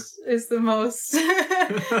 wavelength. It's the most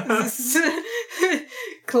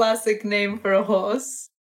classic name for a horse.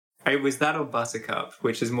 It was that or Buttercup,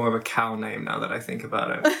 which is more of a cow name now that I think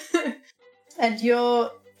about it. And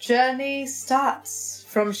your journey starts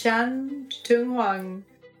from Shan to Tunghuang,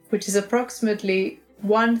 which is approximately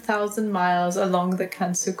 1,000 miles along the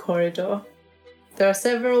Kansu corridor. There are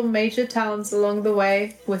several major towns along the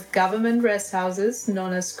way, with government rest houses,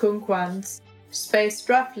 known as kungquans, spaced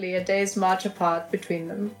roughly a day's march apart between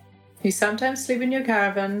them. You sometimes sleep in your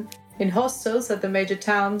caravan, in hostels at the major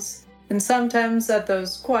towns, and sometimes at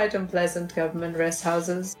those quite unpleasant government rest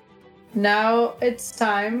houses. Now it's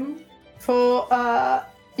time for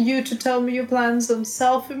you to tell me your plans on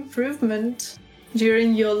self-improvement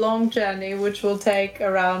during your long journey, which will take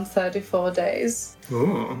around 34 days.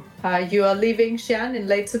 Ooh. You are leaving Xi'an in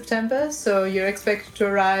late September, so you're expected to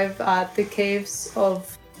arrive at the caves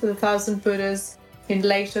of the 1,000 Buddhas in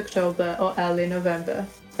late October or early November,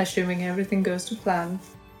 assuming everything goes to plan.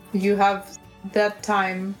 You have that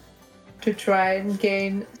time to try and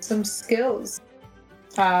gain some skills.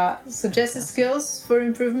 Suggested skills for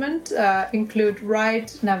improvement include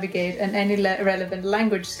write, navigate, and any relevant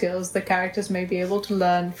language skills the characters may be able to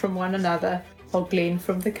learn from one another or glean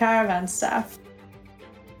from the caravan staff.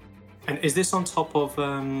 And is this on top of...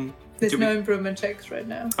 There's no improvement checks right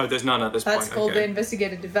now. Oh, there's none at this That's point. called the Okay.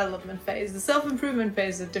 investigative development phase. The self-improvement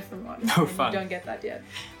phase is a different one. Oh, and fun. You don't get that yet.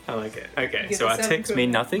 I like it. Okay, You so get the our ticks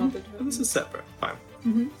mean self-improvement, nothing? not the Oh, this is separate. Fine.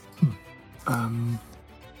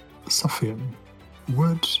 Sophian,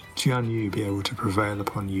 would Jian Yu be able to prevail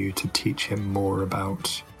upon you to teach him more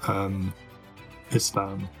about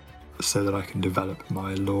Islam so that I can develop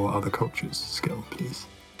my law other cultures skill, please?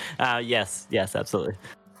 Yes, absolutely.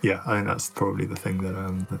 Yeah, I think that's probably the thing that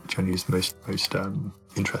Jian Yu's most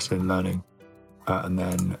interested in learning. And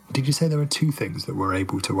then, did you say there were 2 things that we're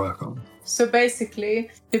able to work on? So basically,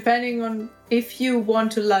 depending on if you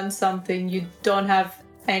want to learn something, you don't have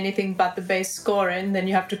anything but the base scoring, then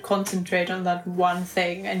you have to concentrate on that one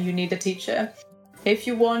thing and you need a teacher. If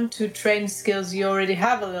you want to train skills you already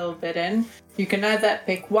have a little bit in, you can either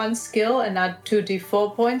pick one skill and add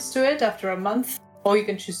 2d4 points to it after a month, or you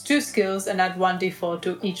can choose 2 skills and add 1d4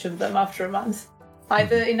 to each of them after a month.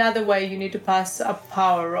 In either way, you need to pass a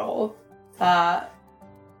power roll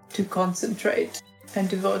to concentrate and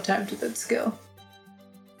devote time to that skill.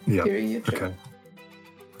 Yeah. During your trip. Okay.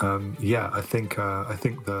 I think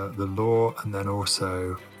the law, and then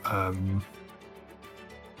also I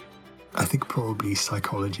think probably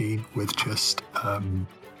psychology, with just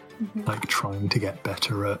like trying to get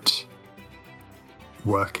better at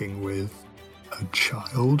working with a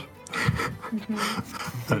child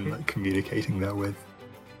and like communicating therewith.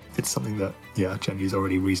 It's something that Jenny's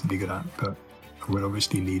already reasonably good at, but I would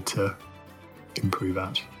obviously need to improve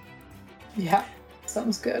at. Yeah,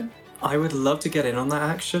 sounds good. I would love to get in on that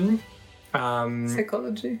action.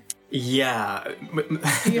 Psychology. Yeah.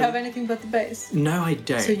 Do you have anything but the base? No, I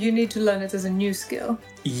don't. So you need to learn it as a new skill.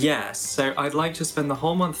 Yes, so I'd like to spend the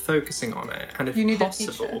whole month focusing on it, and if You need a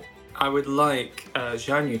possible, teacher. I would like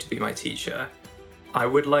Jian Yu to be my teacher. I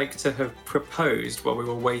would like to have proposed while we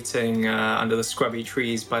were waiting under the scrubby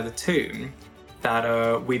trees by the tomb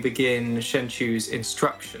that we begin Shen Chu's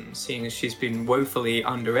instruction, seeing as she's been woefully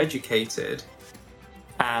undereducated.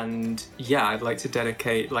 And yeah, I'd like to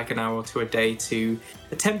dedicate like an hour or 2 a day to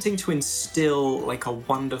attempting to instill like a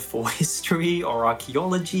wonderful history or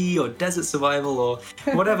archaeology or desert survival or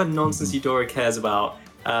whatever nonsense Eudora cares about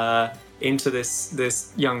into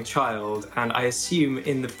this young child. And I assume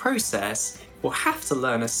in the process we'll have to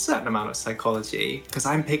learn a certain amount of psychology, because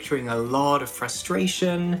I'm picturing a lot of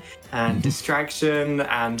frustration and distraction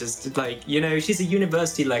and just like, she's a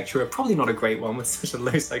university lecturer, probably not a great one with such a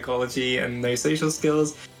low psychology and no social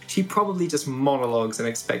skills. She probably just monologues and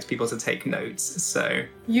expects people to take notes, so...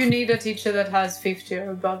 You need a teacher that has 50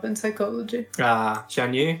 or above in psychology.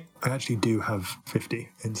 Jian Yu? I actually do have 50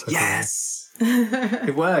 in psychology. Yes!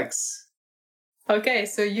 It works. Okay,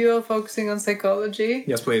 so you're focusing on psychology.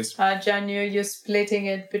 Yes, please. Jian Yu, you're splitting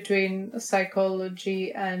it between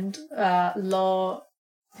psychology and law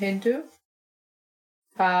Hindu.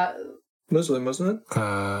 Muslim, wasn't it?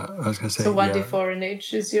 I was going to say, So 1d4 in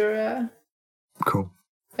each is your... Cool.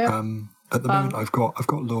 Yeah. At the moment, I've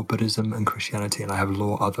got law Buddhism and Christianity, and I have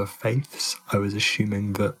law other faiths. I was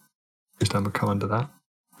assuming that Islam would come under that.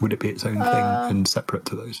 Would it be its own thing and separate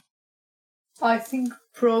to those? I think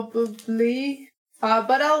probably...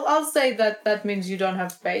 but I'll say that means you don't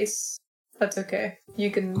have base. That's okay.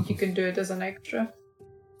 You can do it as an extra.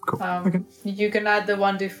 Cool. Okay. You can add the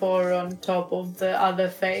 1d4 on top of the other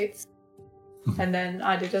faiths, and then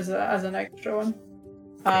add it as an extra one.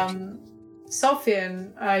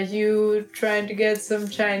 Sophian, are you trying to get some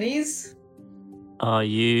Chinese? Oh,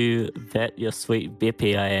 you bet your sweet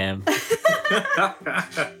bippy I am.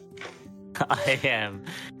 I am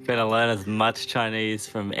going to learn as much Chinese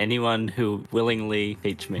from anyone who willingly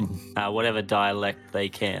teach me, whatever dialect they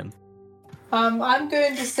can. I'm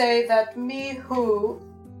going to say that Mihu,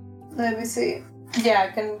 let me see,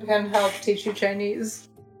 can help teach you Chinese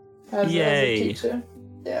as a teacher.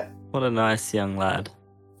 Yeah. What a nice young lad.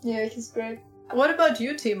 Yeah, he's great. What about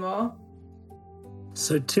you, Timo?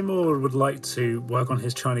 So Timur would like to work on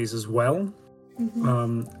his Chinese as well.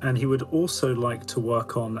 And he would also like to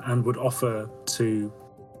work on and would offer to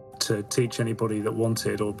teach anybody that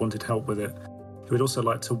wanted help with it. He would also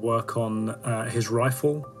like to work on his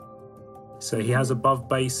rifle. So he has above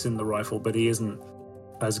base in the rifle, but he isn't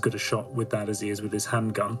as good a shot with that as he is with his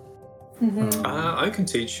handgun. I can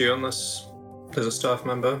teach you unless there's a staff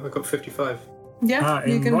member. I've got 55. Yeah,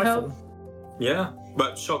 you in can rifle. help. Yeah,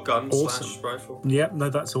 but shotgun Awesome. / rifle. Yeah, no,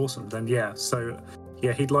 that's awesome. Then so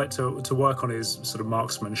he'd like to work on his sort of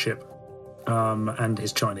marksmanship and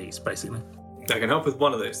his Chinese, basically. I can help with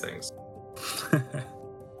one of those things.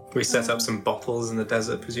 We set up some bottles in the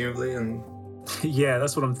desert, presumably, and Yeah,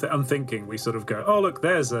 that's what I'm thinking. We sort of go, oh look,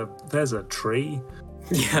 there's a tree,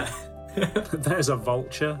 yeah. there's a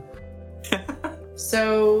vulture.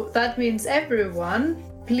 So that means everyone,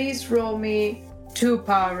 please roll me 2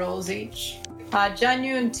 power rolls each.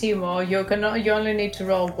 Janyu and Timur, you only need to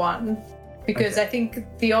roll 1 because I think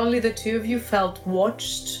the 2 of you felt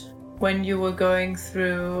watched when you were going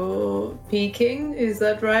through peeking. Is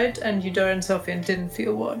that right? And Eudora and Sofian didn't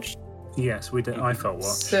feel watched. Yes, we did. I felt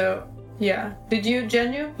watched. So yeah, did you,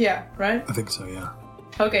 Janyu? Yeah, right. I think so, yeah.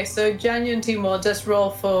 Okay, so Janyu and Timur, just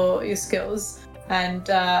roll for your skills. And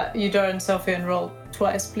Eudora and Sofian roll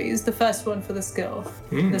twice, please. The first one for the skill,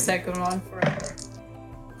 the second one for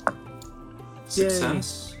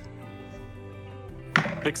Success.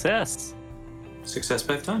 Success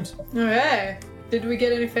both times. Okay. Did we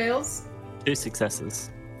get any fails? 2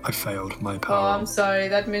 successes. I failed my Oh, power. I'm sorry.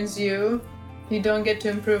 That means you don't get to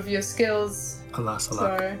improve your skills. Alas,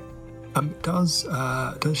 alack. Sorry.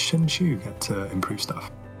 Does Shen Chu get to improve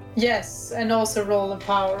stuff? Yes, and also roll a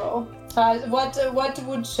power roll. What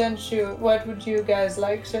would you guys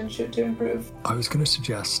like Shenshu to improve? I was going to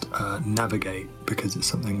suggest navigate, because it's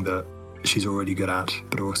something that she's already good at,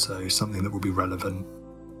 but also something that will be relevant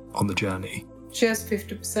on the journey. She has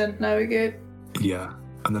 50% navigate. Yeah.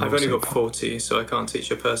 And then I've also only got 40, so I can't teach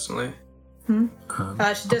her personally.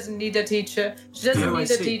 She doesn't need a teacher. She doesn't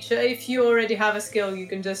need a teacher. If you already have a skill, you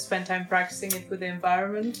can just spend time practicing it with the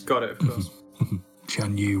environment. Got it, of course.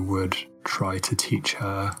 Jian Yu would try to teach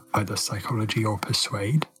her either psychology or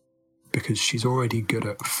persuade, because she's already good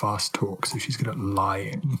at fast talk, so she's good at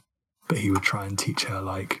lying. But he would try and teach her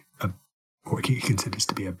what he considers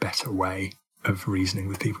to be a better way of reasoning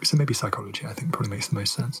with people. So maybe psychology, I think, probably makes the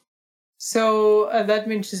most sense. So that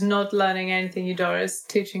means she's not learning anything Eudora is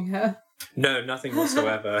teaching her. No, nothing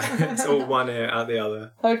whatsoever. It's all one ear out the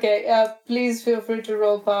other. Okay, please feel free to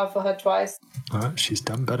roll power for her twice. All right, she's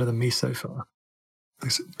done better than me so far.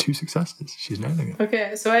 2 successes. She's nailing it.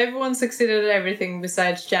 Okay, so everyone succeeded at everything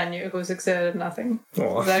besides Janyu, who succeeded at nothing.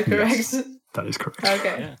 Oh, Is that correct? Yes, that is correct.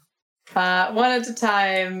 Okay. One at a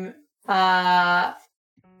time.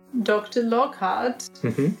 Dr. Lockhart,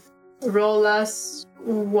 roll us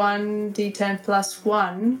 1d10 plus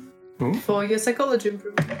 1 for your psychology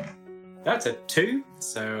improvement. That's a 2,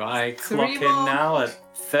 so I clock 3 in more. now at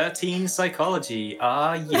 13 psychology.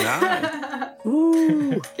 Yeah.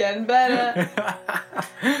 Ooh. Getting better.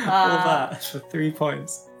 All that for 3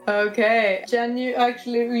 points. Okay. Jen, you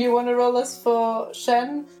want to roll us for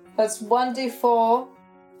Shen? That's 1d4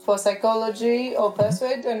 for psychology or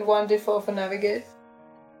persuade and 1d4 for navigate.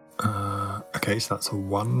 Okay, so that's a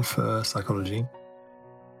 1 for psychology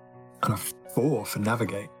and a 4 for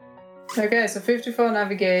navigate. Okay, so 54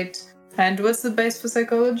 navigate. And what's the base for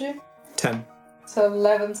psychology? 10. So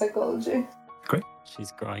 11 psychology. Great.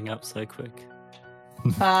 She's growing up so quick.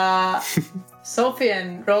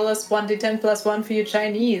 Sofian, roll us 1d10 plus 1 for your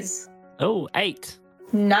Chinese. Oh, 8.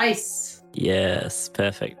 Nice. Yes,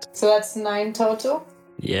 perfect. So that's 9 total.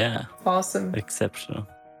 Yeah, Awesome. exceptional.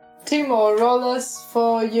 Timur, roll us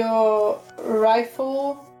for your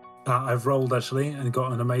rifle. I've rolled actually and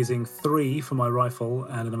got an amazing 3 for my rifle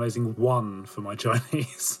and an amazing 1 for my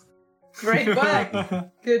Chinese. Great work.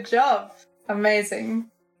 Good job.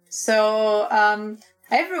 Amazing. So,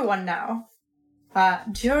 everyone now,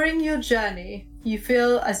 during your journey, you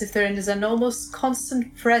feel as if there is an almost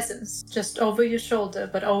constant presence just over your shoulder,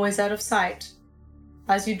 but always out of sight.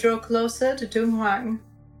 As you draw closer to Dunhuang,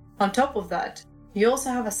 on top of that, you also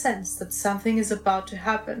have a sense that something is about to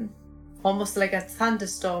happen, almost like a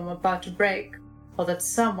thunderstorm about to break, or that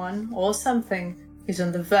someone or something is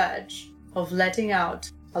on the verge of letting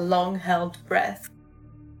out a long-held breath.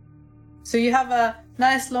 So you have a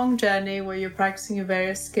nice long journey where you're practicing your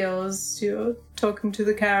various skills, you're talking to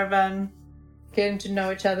the caravan, getting to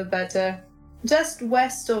know each other better. Just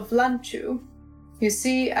west of Lanchu, you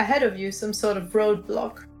see ahead of you some sort of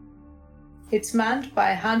roadblock. It's manned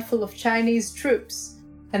by a handful of Chinese troops,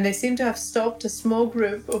 and they seem to have stopped a small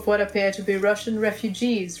group of what appear to be Russian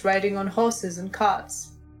refugees riding on horses and carts.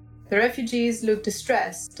 The refugees look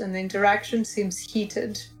distressed, and the interaction seems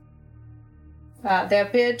heated. They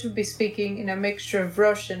appear to be speaking in a mixture of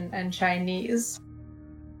Russian and Chinese.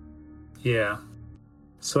 Yeah.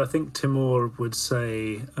 So I think Timur would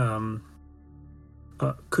say,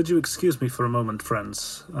 could you excuse me for a moment,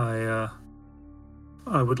 friends? I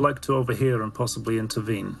would like to overhear and possibly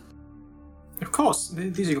intervene. Of course,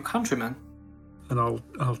 these are your countrymen. And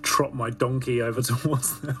I'll trot my donkey over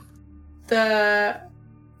towards them. The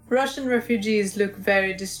Russian refugees look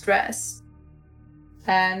very distressed,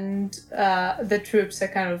 and the troops are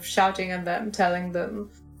kind of shouting at them, telling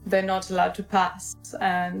them they're not allowed to pass,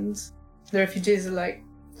 and the refugees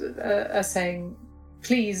are saying,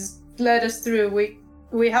 please let us through,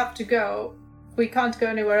 we have to go, we can't go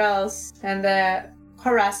anywhere else, and they're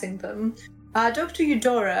harassing them. Dr.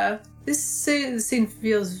 Eudora, this scene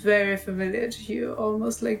feels very familiar to you,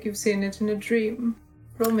 almost like you've seen it in a dream.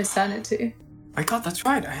 Roll me sanity. My God, that's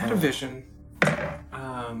right, I had a vision.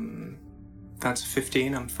 That's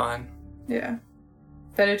 15, I'm fine. Yeah.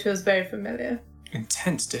 But it feels very familiar.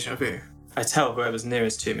 Intense déjà vu. I tell whoever's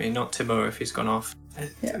nearest to me, not Timur if he's gone off.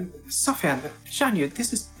 Sofian, Zhanyu,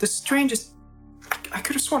 this is the strangest... I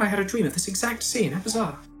could have sworn I had a dream of this exact scene. How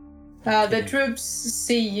bizarre. The troops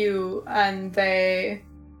see you, and they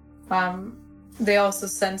also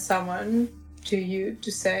send someone to you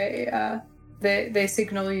to say, they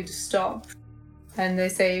signal you to stop. And they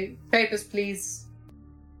say, papers, please.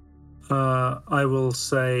 I will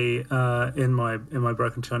say in my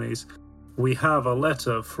broken Chinese, we have a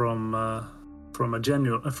letter from a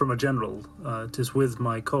general. It is with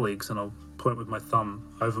my colleagues, and I'll point with my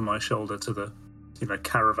thumb over my shoulder to the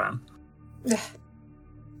caravan.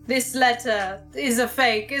 This letter is a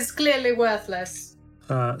fake. It's clearly worthless.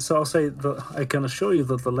 So I'll say that I can assure you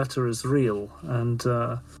that the letter is real, and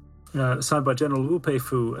signed by General Wu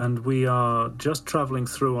Peifu, and we are just traveling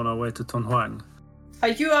through on our way to Tonhuang. Are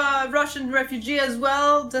you a Russian refugee as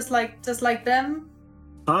well, just like them?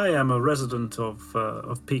 I am a resident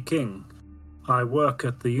of Peking. I work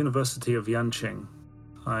at the University of Yanqing.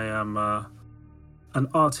 I am an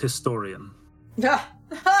art historian.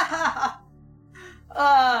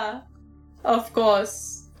 Of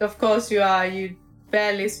course you are. You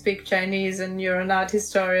barely speak Chinese and you're an art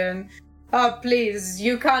historian. Oh, please,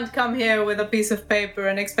 you can't come here with a piece of paper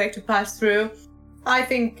and expect to pass through. I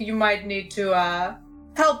think you might need to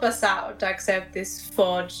help us out, accept this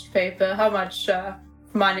forged paper. How much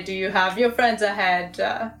money do you have? Your friends ahead,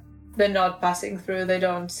 they're not passing through. They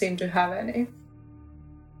don't seem to have any.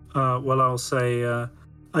 Well, I'll say,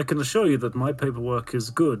 I can assure you that my paperwork is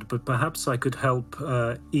good, but perhaps I could help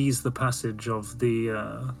ease the passage of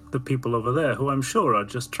the people over there, who I'm sure are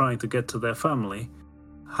just trying to get to their family.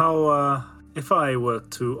 How, if I were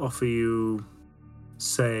to offer you,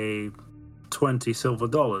 say, $20 silver,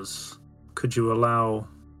 could you allow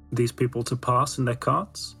these people to pass in their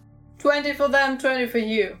carts? 20 for them, 20 for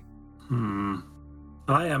you.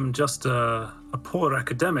 I am just a poor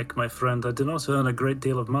academic, my friend. I do not earn a great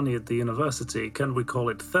deal of money at the university. Can we call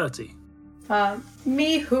it 30?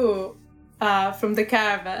 Mihu, from the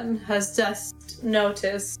caravan, has just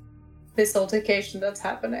noticed this altercation that's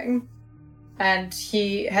happening. And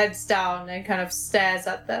he heads down and kind of stares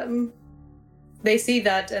at them. They see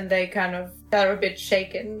that and they kind of are a bit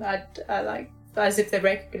shaken, as if they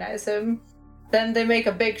recognize him. Then they make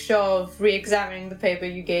a big show of re-examining the paper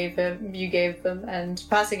you gave them, and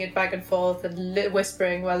passing it back and forth and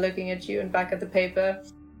whispering while looking at you and back at the paper.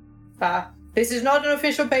 This is not an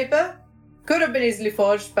official paper. Could have been easily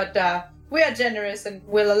forged, but we are generous and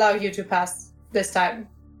will allow you to pass this time.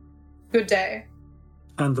 Good day.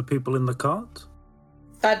 And the people in the cart?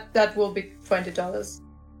 That will be $20.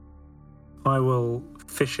 I will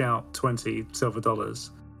fish out $20 silver.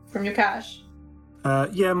 From your cash?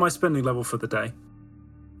 Yeah, my spending level for the day.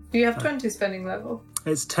 Do you have 20 spending level?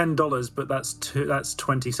 It's $10, but that's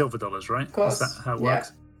 20 silver dollars, right? Of course. Is that how it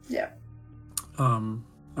works? Yeah.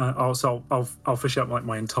 I'll fish out like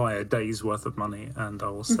my entire day's worth of money, and I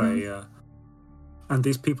will say, and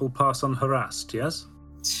these people pass unharassed, yes?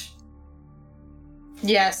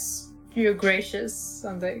 Yes, you're gracious,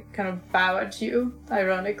 and they kind of bow at you,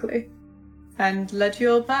 ironically, and let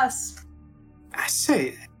you all pass. I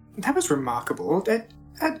say, that was remarkable.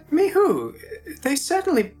 Mihu, they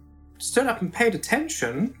certainly stood up and paid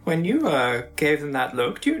attention when you gave them that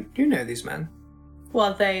look. Do you know these men?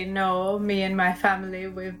 Well, they know me and my family.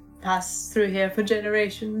 We've passed through here for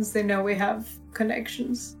generations. They know we have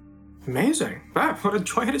connections. Amazing. Wow, what a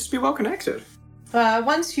joy it is to be well connected.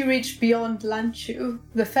 Once you reach beyond Lanchu,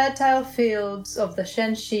 the fertile fields of the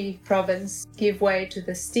Shenxi province give way to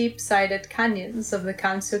the steep-sided canyons of the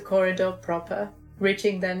Kansu corridor proper,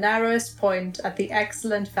 reaching their narrowest point at the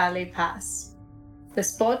excellent Valley Pass, the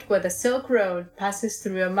spot where the Silk Road passes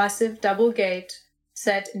through a massive double gate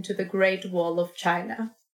set into the Great Wall of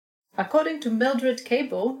China. According to Mildred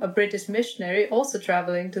Cable, a British missionary also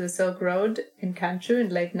traveling to the Silk Road in Kanchu in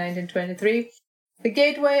late 1923, the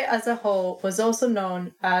gateway as a whole was also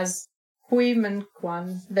known as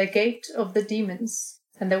Huimenquan, the Gate of the Demons,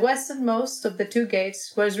 and the westernmost of the two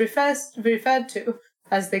gates was referred to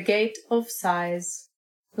as the Gate of Sighs.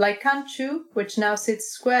 Like Kanchu, which now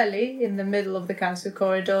sits squarely in the middle of the Kansu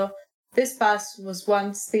corridor, this pass was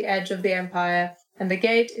once the edge of the empire, and the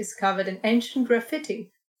gate is covered in ancient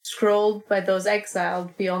graffiti, scrawled by those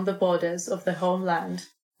exiled beyond the borders of the homeland,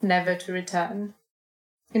 never to return.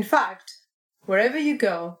 In fact, wherever you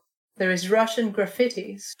go, there is Russian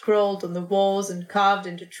graffiti scrawled on the walls and carved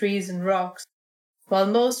into trees and rocks. While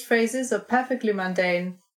most phrases are perfectly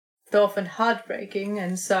mundane, though often heartbreaking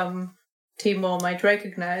and some Timur might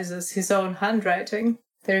recognize as his own handwriting,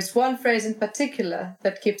 there is one phrase in particular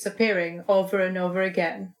that keeps appearing over and over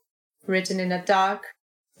again, written in a dark,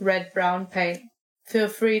 red-brown paint. Feel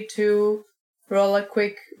free to roll a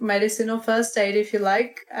quick medicine or first aid if you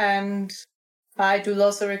like, and I do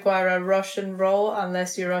also require a Russian roll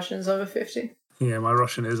unless your Russian is over 50. Yeah, my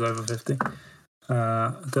Russian is over 50.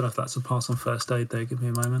 I don't know if that's a pass on first aid though, give me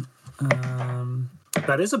a moment.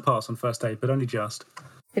 That is a pass on first aid, but only just.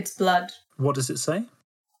 It's blood. What does it say?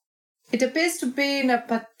 It appears to be in a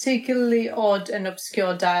particularly odd and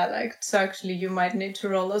obscure dialect, so actually you might need to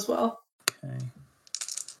roll as well. Okay.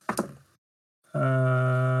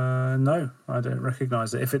 No, I don't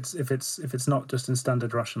recognise it. If it's not just in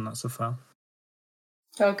standard Russian, that's a foul.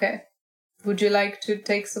 Okay. Would you like to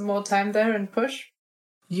take some more time there and push?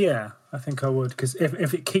 Yeah, I think I would, because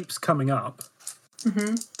if it keeps coming up,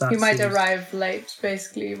 you might arrive late.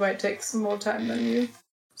 Basically, you might take some more time than you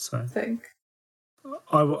think.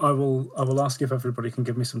 I will ask if everybody can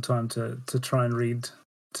give me some time to try and read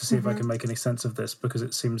to see if I can make any sense of this, because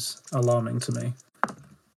it seems alarming to me.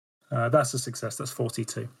 That's a success. That's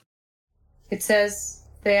 42. It says,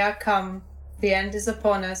 "They are come. The end is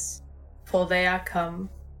upon us, for they are come."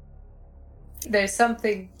 There's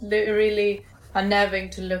something really unnerving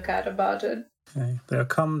to look at about it. Okay. They are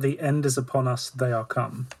come. The end is upon us. They are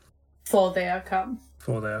come. For they are come.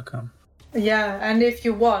 For they are come. Yeah, and if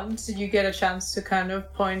you want, you get a chance to kind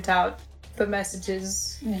of point out the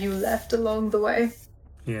messages you left along the way.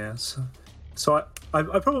 Yeah. So I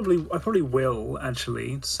probably will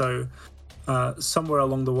actually. So somewhere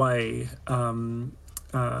along the way,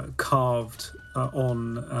 carved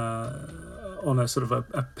on a sort of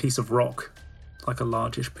a piece of rock, like a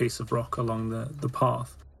largish piece of rock along the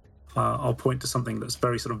path, I'll point to something that's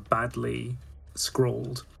very sort of badly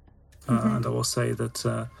scrawled, and I will say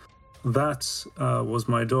that that was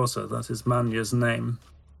my daughter. That is Manya's name.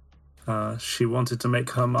 She wanted to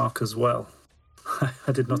make her mark as well.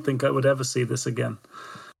 I did not think I would ever see this again.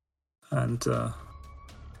 And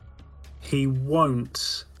he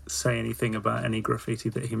won't say anything about any graffiti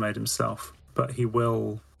that he made himself, but he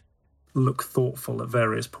will look thoughtful at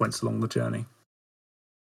various points along the journey.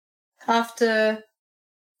 After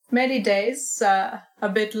many days, a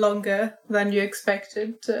bit longer than you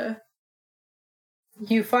expected,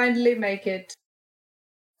 you finally make it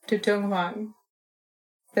to Tunghuang.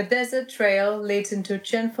 The desert trail leads into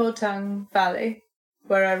Chenfotang Valley,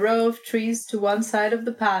 where a row of trees to one side of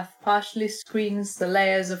the path partially screens the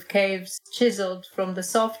layers of caves chiseled from the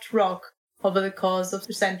soft rock over the course of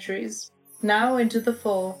centuries. Now into the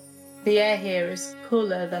fall, the air here is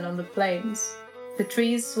cooler than on the plains. The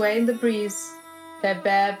trees sway in the breeze, their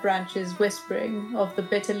bare branches whispering of the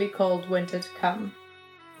bitterly cold winter to come.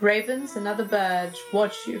 Ravens and other birds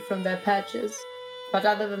watch you from their perches, but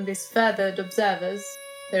other than these feathered observers,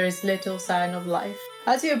 there is little sign of life.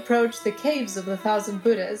 As you approach the caves of the 1,000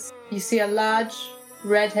 Buddhas, you see a large,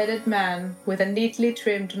 red-headed man with a neatly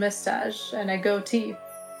trimmed mustache and a goatee,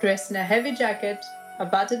 dressed in a heavy jacket, a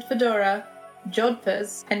buttoned fedora,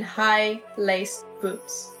 jodhpurs, and high, laced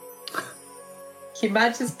boots. He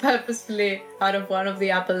emerges purposefully out of one of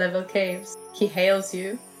the upper-level caves. He hails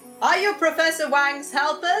you. "Are you Professor Wang's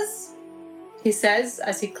helpers?" he says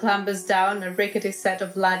as he clambers down a rickety set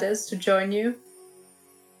of ladders to join you.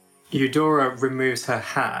 Eudora removes her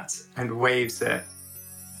hat and waves it.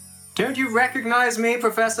 "Don't you recognize me,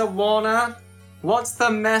 Professor Warner? What's the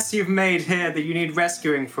mess you've made here that you need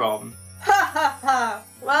rescuing from?" Ha ha ha!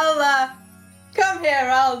 Well, come here,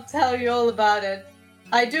 I'll tell you all about it.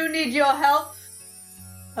 I do need your help.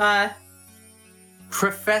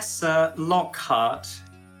 Professor Lockhart.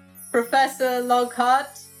 Professor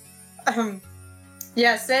Lockhart.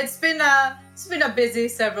 Yes, it's been a busy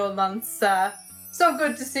several months. So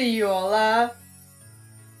good to see you all.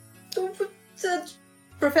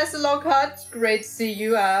 Professor Lockhart, great to see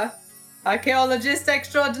you. Archaeologist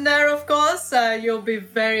extraordinaire, of course. You'll be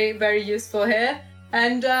very, very useful here.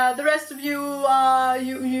 And the rest of you,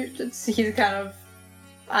 he kind of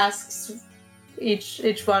asks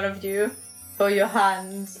each one of you for your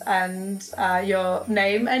hands and your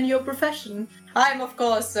name and your profession. I'm, of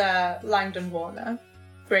course, Langdon Warner.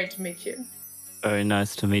 Great to meet you. Very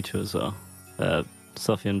nice to meet you as well.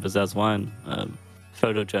 Sofian Bazazwine,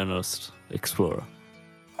 photojournalist, explorer.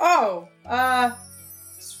 Oh,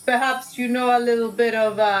 perhaps you know a little bit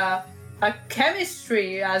of a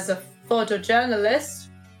chemistry as a photojournalist.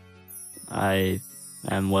 I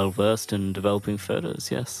am well versed in developing photos,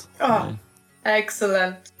 yes. Oh,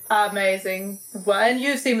 excellent. Amazing. Well, and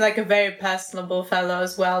you seem like a very personable fellow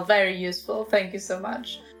as well. Very useful. Thank you so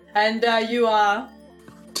much. And you are?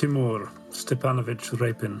 Timur Stepanovich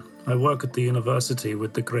Repin. I work at the university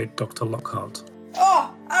with the great Dr. Lockhart.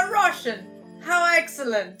 Oh, a Russian. How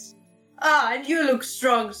excellent. And you look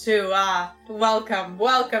strong too. Welcome.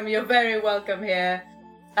 You're very welcome here.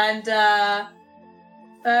 And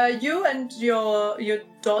you and your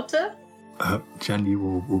daughter?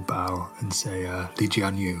 Jianyu will bow and say, Li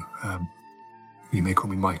Jianyu. You may call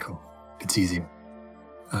me Michael. It's easier.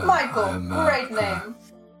 Michael, great name.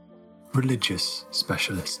 Religious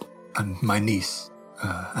specialist. And my niece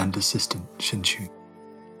and assistant, Shinchu.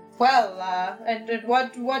 Well, and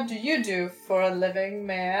what do you do for a living,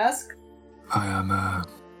 may I ask? I am,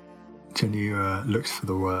 Jianyu looks for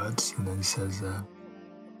the words and then says, a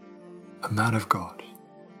man of God.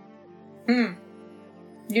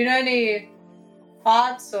 You know any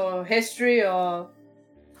arts or history or...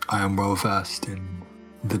 I am well versed in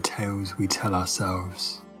the tales we tell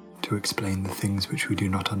ourselves to explain the things which we do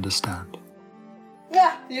not understand.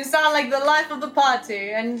 Yeah, you sound like the life of the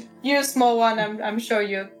party, and you, small one, I'm sure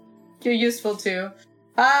you're useful too.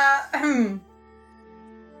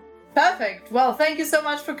 Perfect. Well, thank you so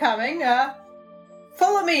much for coming.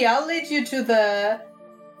 Follow me. I'll lead you to the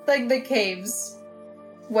caves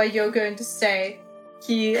where you're going to stay.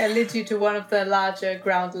 He leads you to one of the larger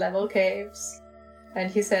ground level caves. And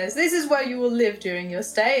he says, this is where you will live during your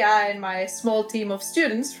stay. I and my small team of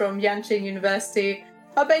students from Yanqing University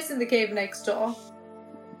are based in the cave next door.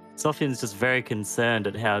 Sofian's just very concerned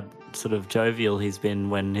at how sort of jovial he's been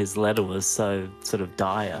when his letter was so sort of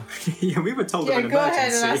dire. Yeah, we were told of an go emergency.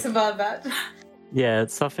 ahead and ask about that. Yeah,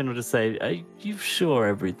 Sofian would just say, are you sure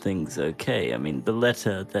everything's okay? I mean, the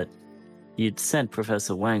letter that you'd sent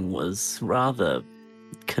Professor Wang was rather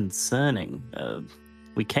concerning.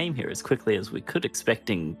 We came here as quickly as we could,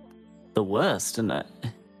 expecting the worst, and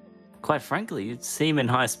quite frankly, you seem in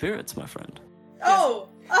high spirits, my friend. Oh,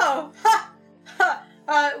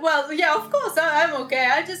 well, yeah, of course, I'm okay.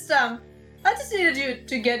 I just needed you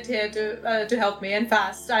to get here to help me, and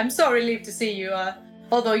fast. I'm so relieved to see you,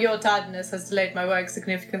 although your tardiness has delayed my work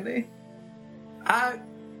significantly.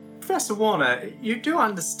 Professor Warner, you do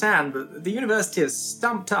understand that the university has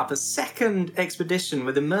stumped up a second expedition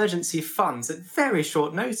with emergency funds at very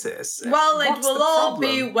short notice. Well, What's it will the all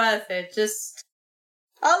problem? be worth it. Just,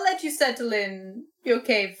 I'll let you settle in your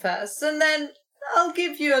cave first, and then I'll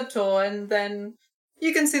give you a tour, and then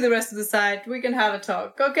you can see the rest of the site. We can have a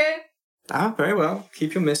talk, okay? Very well.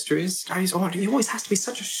 Keep your mysteries. He always has to be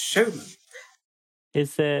such a showman.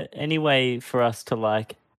 Is there any way for us to,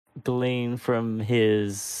 glean from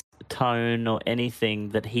his tone or anything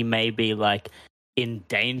that he may be, in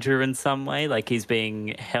danger in some way? Like he's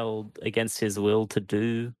being held against his will to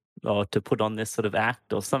do or to put on this sort of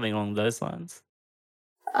act or something along those lines?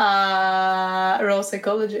 Roll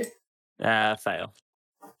psychology. Fail.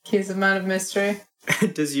 He's a man of mystery.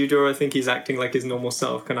 Does Eudora think he's acting like his normal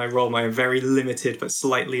self? Can I roll my very limited but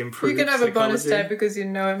slightly improved You can have a bonus psychology? die because you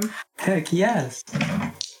know him. Heck yes.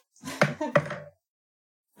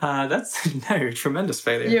 That's tremendous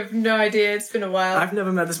failure. You have no idea, it's been a while. I've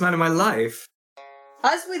never met this man in my life.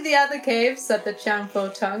 As with the other caves at the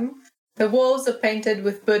Chanfo Tongue, the walls are painted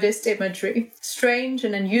with Buddhist imagery, strange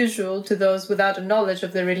and unusual to those without a knowledge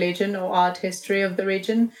of the religion or art history of the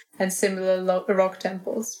region and similar rock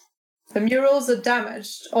temples. The murals are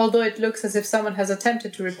damaged, although it looks as if someone has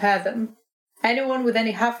attempted to repair them. Anyone with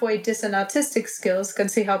any halfway decent artistic skills can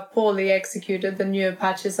see how poorly executed the newer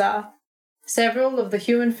patches are. Several of the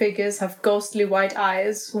human figures have ghostly white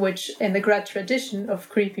eyes, which, in the Grad tradition of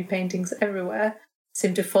creepy paintings everywhere,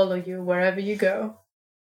 seem to follow you wherever you go.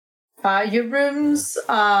 Your rooms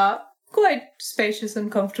are quite spacious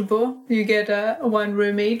and comfortable. You get one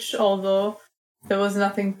room each, although there was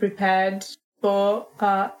nothing prepared for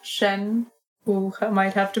Shen, who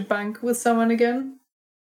might have to bank with someone again.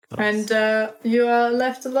 And you are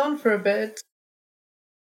left alone for a bit.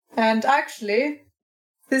 And actually,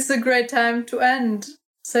 this is a great time to end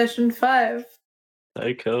session 5.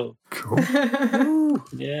 So cool. Cool.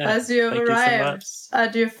 Yeah. As you have thank you so arrived much.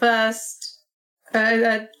 at your first,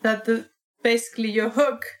 basically your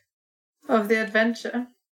hook of the adventure.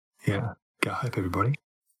 Yeah. Get hype, everybody.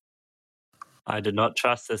 I did not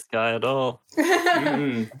trust this guy at all.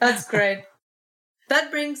 That's great.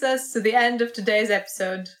 That brings us to the end of today's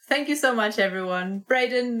episode. Thank you so much, everyone.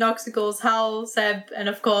 Brayden, Noxicals, Howl, Seb, and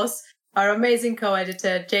of course, our amazing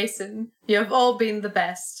co-editor, Jason. You have all been the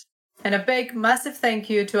best. And a big, massive thank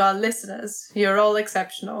you to our listeners. You're all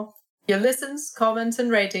exceptional. Your listens, comments, and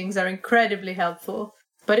ratings are incredibly helpful.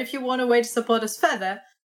 But if you want a way to support us further,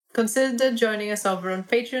 consider joining us over on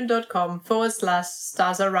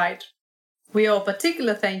patreon.com/Stars Are Right. We owe a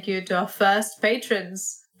particular thank you to our first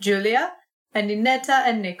patrons, Julia, and Ninetta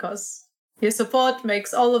and Nikos. Your support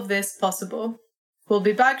makes all of this possible. We'll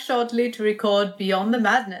be back shortly to record Beyond the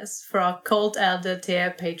Madness for our Cult Elder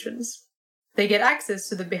tier patrons. They get access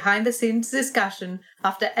to the behind-the-scenes discussion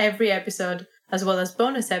after every episode, as well as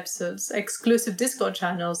bonus episodes, exclusive Discord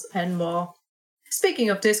channels, and more. Speaking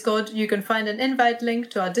of Discord, you can find an invite link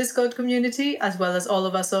to our Discord community, as well as all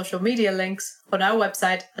of our social media links, on our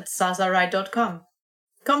website at starsareright.com.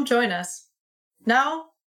 Come join us. Now,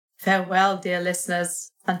 farewell, dear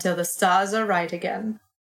listeners, until the stars are right again.